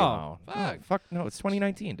context, right? No. Fuck. Fuck no, it's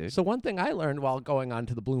 2019, dude. So one thing I learned while going on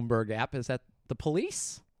to the Bloomberg app is that the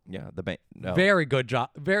police yeah, the bank. No. very good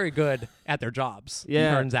at their jobs.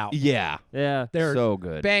 Yeah. Turns out. Yeah. Yeah. They're So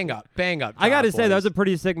good. bang up. I got to job say, that was boys. a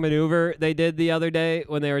pretty sick maneuver they did the other day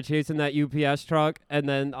when they were chasing that UPS truck, and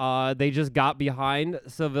then they just got behind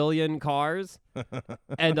civilian cars.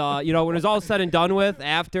 And, when it was all said and done with,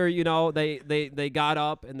 after, they got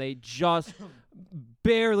up and they just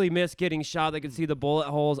barely missed getting shot. They could see the bullet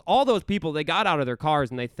holes. All those people, they got out of their cars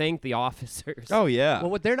and they thanked the officers. Oh yeah. Well,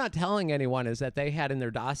 what they're not telling anyone is that they had in their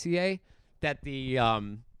dossier that the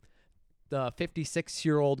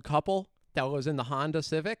 56-year-old couple that was in the Honda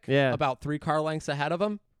Civic, Yeah. about 3 car lengths ahead of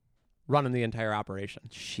them, running the entire operation.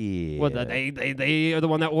 Shit. What, they are the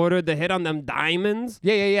one that ordered the hit on them diamonds?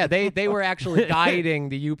 Yeah. They were actually guiding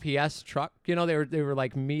the UPS truck. They were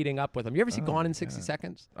like meeting up with them. You ever see Gone in 60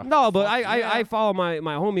 Seconds? No, but fuck yeah. I follow my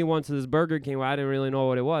homie once to this Burger King where I didn't really know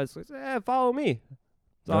what it was. So I said, follow me.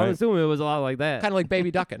 So I'm Right. assuming it was a lot like that. Kind of like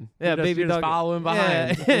baby ducking. Yeah, baby you're just ducking. following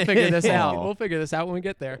behind. Yeah. We'll figure this out. Aw. We'll figure this out when we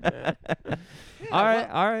get there. all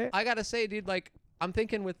right. I gotta say, dude, like I'm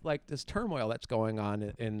thinking with like this turmoil that's going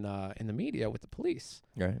on in the media with the police.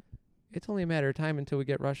 Right. It's only a matter of time until we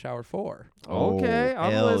get Rush Hour 4. Okay,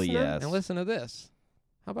 I'm hell listening. Yes. And listen to this.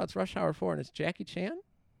 How about it's Rush Hour 4 and it's Jackie Chan and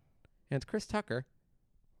it's Chris Tucker,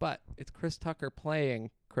 but it's Chris Tucker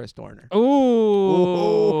playing Chris Dorner.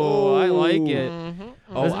 Ooh, I like it.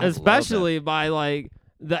 Oh, I love Especially by like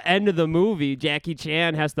the end of the movie, Jackie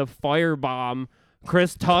Chan has to firebomb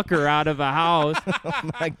Chris Tucker out of a house. Oh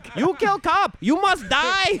my God. You kill cop, you must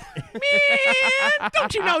die. Man,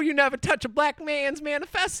 don't you know you never touch a black man's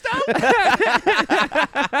manifesto?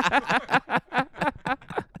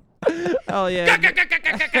 Oh yeah.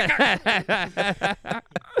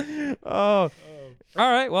 Oh. All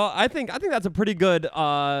right. Well, I think that's a pretty good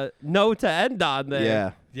note to end on there.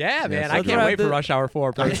 Yeah. Yeah, man. so I let's can't wrap wait for this- Rush Hour 4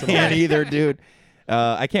 I personally. can't either, dude.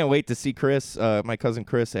 I can't wait to see Chris, my cousin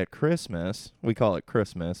Chris, at Christmas. We call it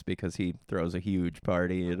Christmas because he throws a huge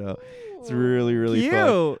party. It's really, really fun.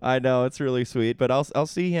 Cute. I know it's really sweet. But I'll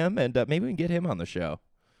see him and maybe we can get him on the show.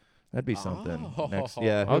 That'd be something. Oh.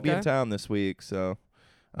 Yeah, he'll be in Okay. town this week, so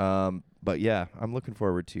But yeah, I'm looking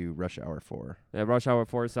forward to Rush Hour 4. Yeah, Rush Hour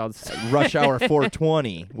 4 sounds. Rush Hour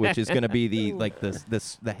 420, which is going to be the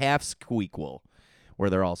half squeakquel, where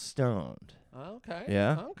they're all stoned. Okay.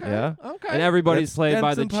 Yeah. Okay. Yeah. Okay. And everybody's That's played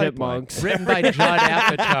by the some pipeline. Chipmunks. Written by Judd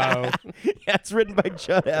Apatow. Yeah, it's written by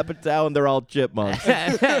Judd Apatow, and they're all chipmunks.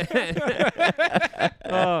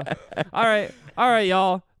 All right,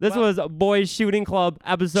 y'all. This was Boys Shooting Club,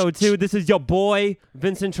 episode 2. This is your boy,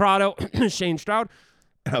 Vincent Trotto, Shane Stroud.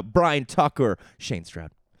 Brian Tucker, Shane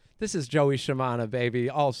Stroud. This is Joey Shimana, baby,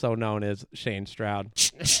 also known as Shane Stroud.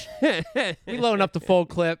 We loading up the full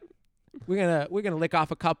clip. We're gonna lick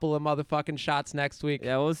off a couple of motherfucking shots next week.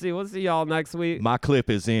 Yeah, we'll see. We'll see y'all next week. My clip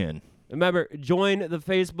is in. Remember, join the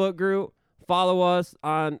Facebook group. Follow us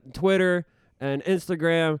on Twitter and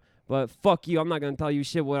Instagram. But fuck you, I'm not gonna tell you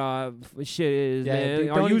shit what shit is, Yeah, man. dude,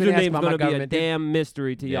 Our don't even ask username's about gonna my be a government, dude. damn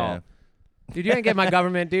mystery to y'all. Dude, you ain't get my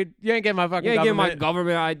government, dude. You ain't get my fucking You ain't get my government.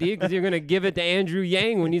 government ID because you're going to give it to Andrew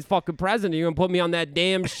Yang when he's fucking president. You're going to put me on that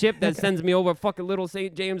damn ship that sends me over fucking Little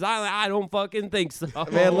St. James Island. I don't fucking think so.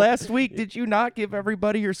 Man, last week, did you not give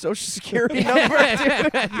everybody your social security number?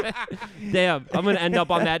 Damn, I'm going to end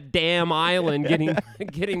up on that damn island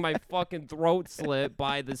getting my fucking throat slit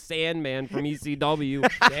by the Sandman from ECW.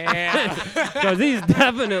 Damn. Because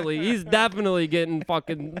he's definitely getting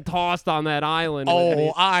fucking tossed on that island.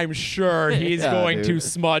 Oh, I'm sure he's Yeah, going to dude.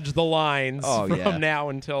 smudge the lines Oh, from yeah. now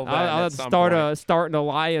until then. I'll at some start point. an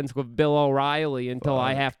alliance with Bill O'Reilly until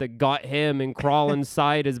I have to gut him and crawl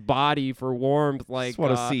inside his body for warmth, like Just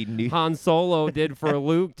want to see new. Han Solo did for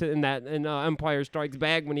Luke in Empire Strikes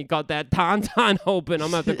Back when he got that tauntaun open. I'm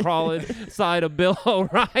gonna have to crawl inside of Bill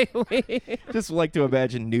O'Reilly. Just like to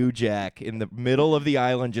imagine New Jack in the middle of the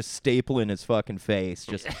island, just stapling his fucking face,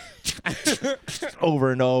 just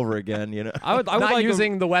over and over again. You know, I would Not like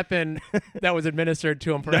using the weapon that was administered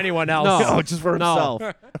to him for anyone else. No. no, just for No.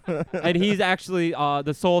 himself. and he's actually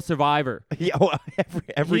the sole survivor. Yeah, well,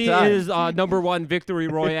 every He time. is #1 victory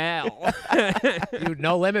royale. Dude,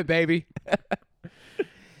 no limit, baby.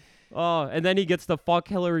 Oh, and then he gets to fuck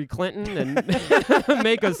Hillary Clinton and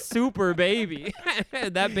make a super baby.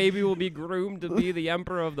 That baby will be groomed to be the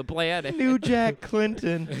emperor of the planet. New Jack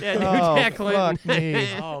Clinton. Yeah, New oh, Jack Clinton. Fuck me.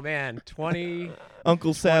 Oh, man. 20,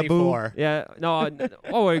 Uncle Sabu. 24. Yeah, no.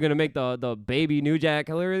 We're gonna make the baby New Jack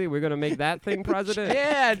Hillary. We're gonna make that thing president.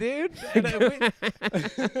 Yeah, dude.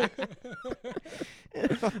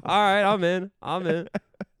 All right, I'm in. All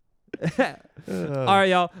right,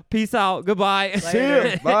 y'all. Peace out. Goodbye. See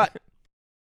ya. Bye.